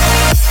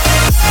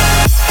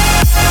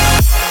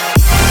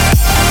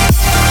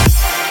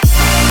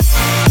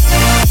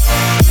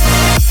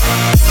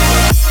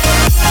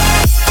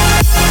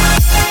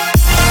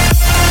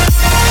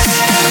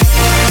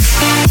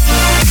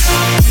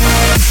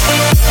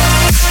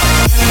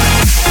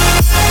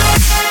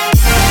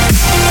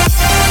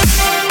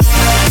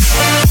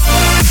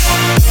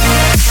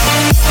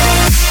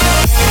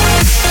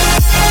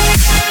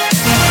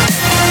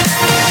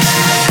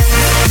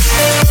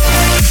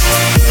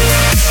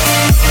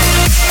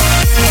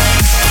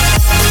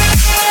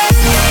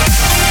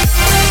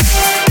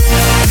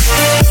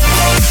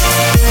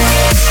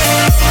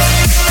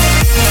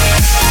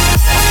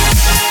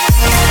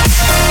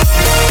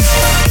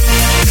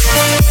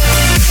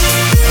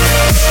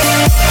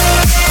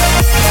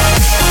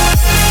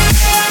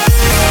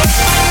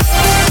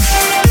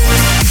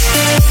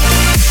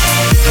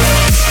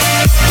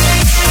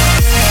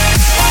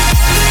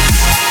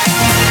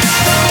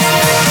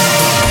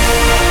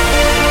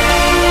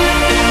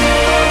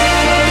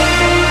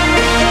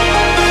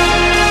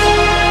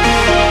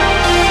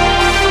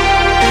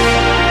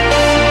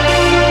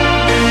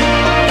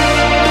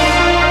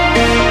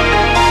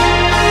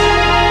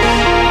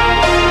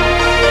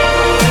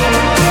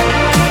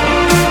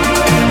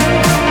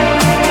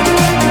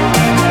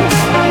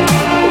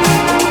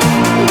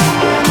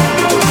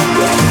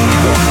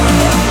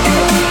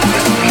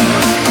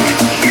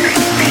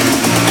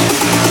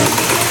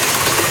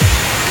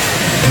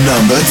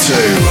 Number 2.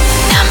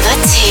 Number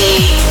 2.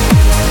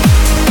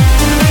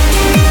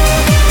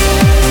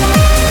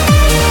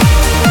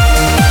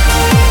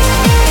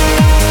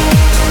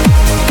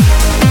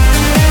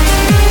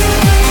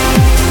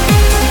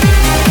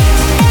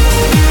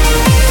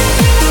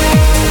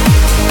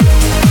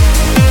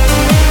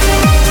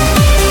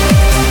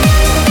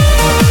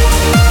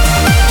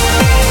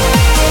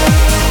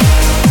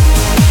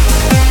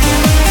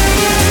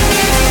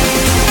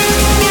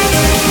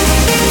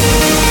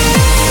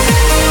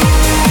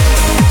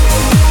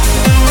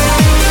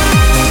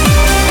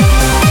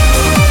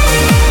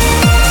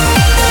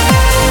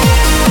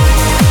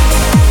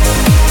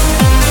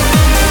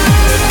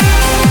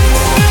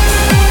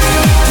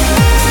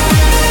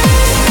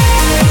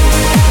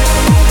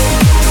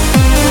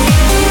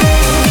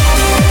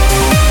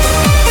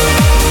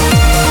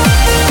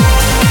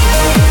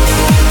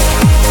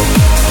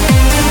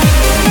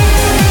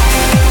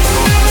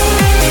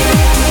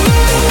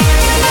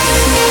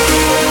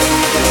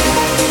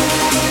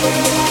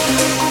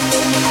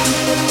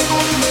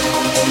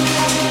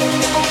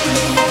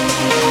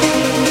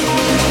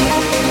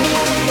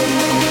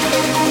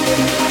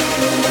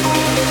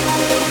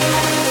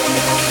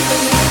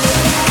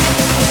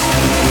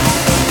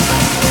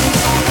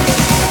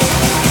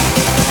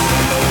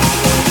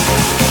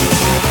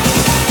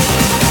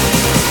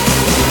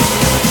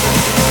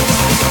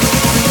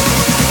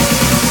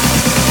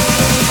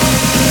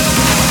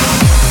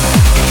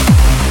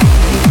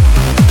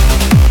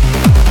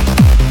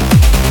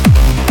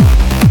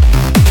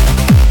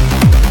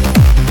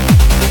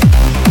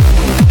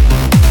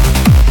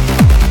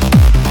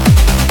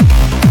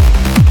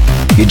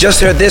 Just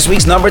heard this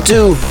week's number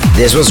 2.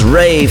 This was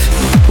Rave,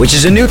 which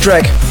is a new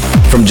track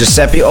from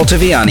Giuseppe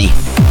Ottaviani.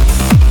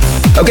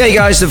 Okay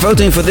guys, the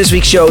voting for this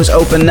week's show is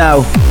open now.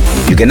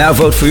 You can now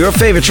vote for your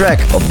favorite track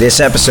of this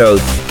episode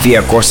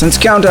via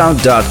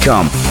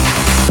corstenscountdown.com.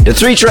 The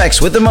 3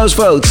 tracks with the most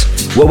votes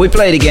will be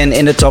played again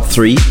in the top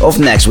 3 of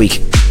next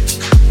week.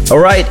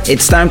 Alright,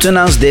 it's time to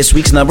announce this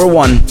week's number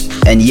 1.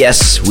 And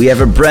yes, we have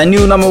a brand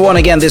new number 1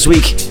 again this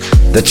week.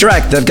 The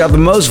track that got the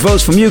most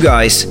votes from you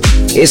guys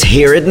is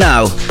Hear It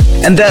Now.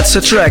 And that's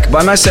a track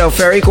by myself,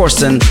 Ferry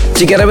Corsten,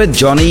 together with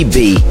Johnny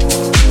B.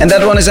 And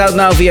that one is out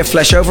now via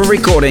Flashover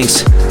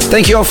Recordings.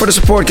 Thank you all for the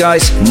support,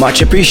 guys.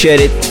 Much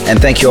appreciated. And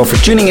thank you all for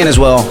tuning in as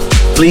well.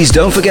 Please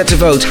don't forget to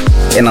vote.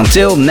 And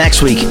until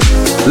next week.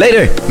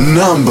 Later.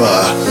 Number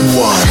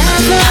 1.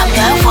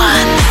 Number 1.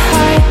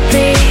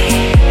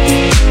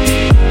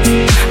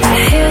 I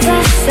hear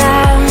the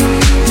sound.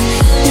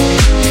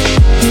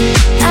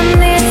 I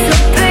need to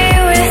be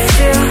with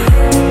you.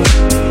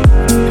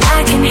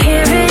 I can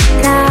hear it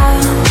now.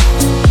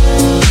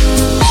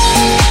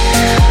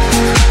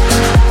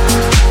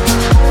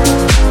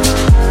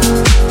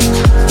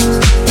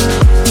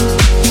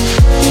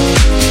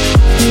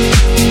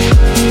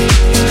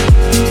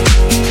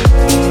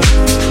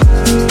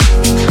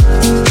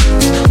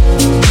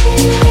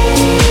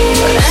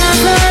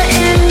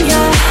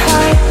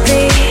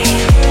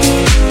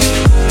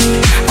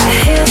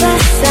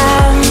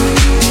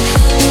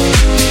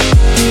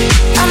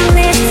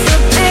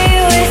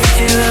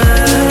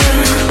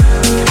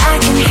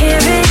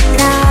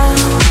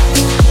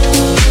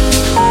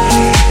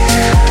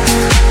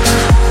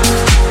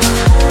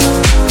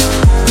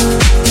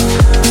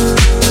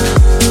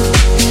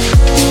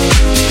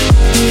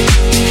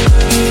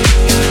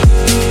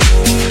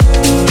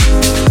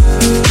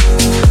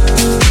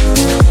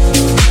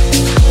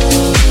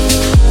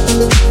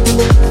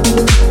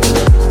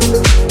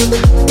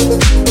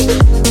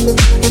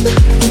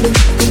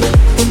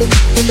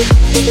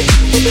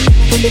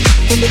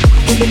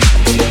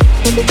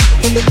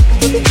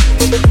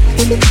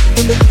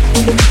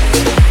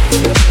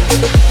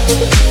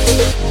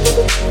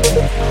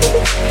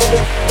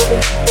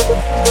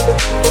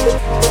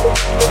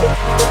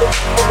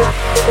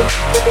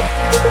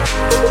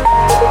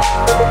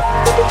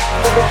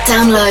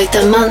 Download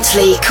the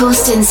monthly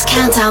Corsten's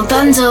Countdown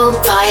bundle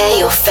via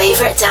your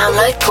favorite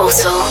download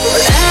portal.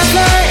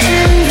 Forever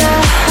in the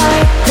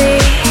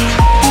heartbeat.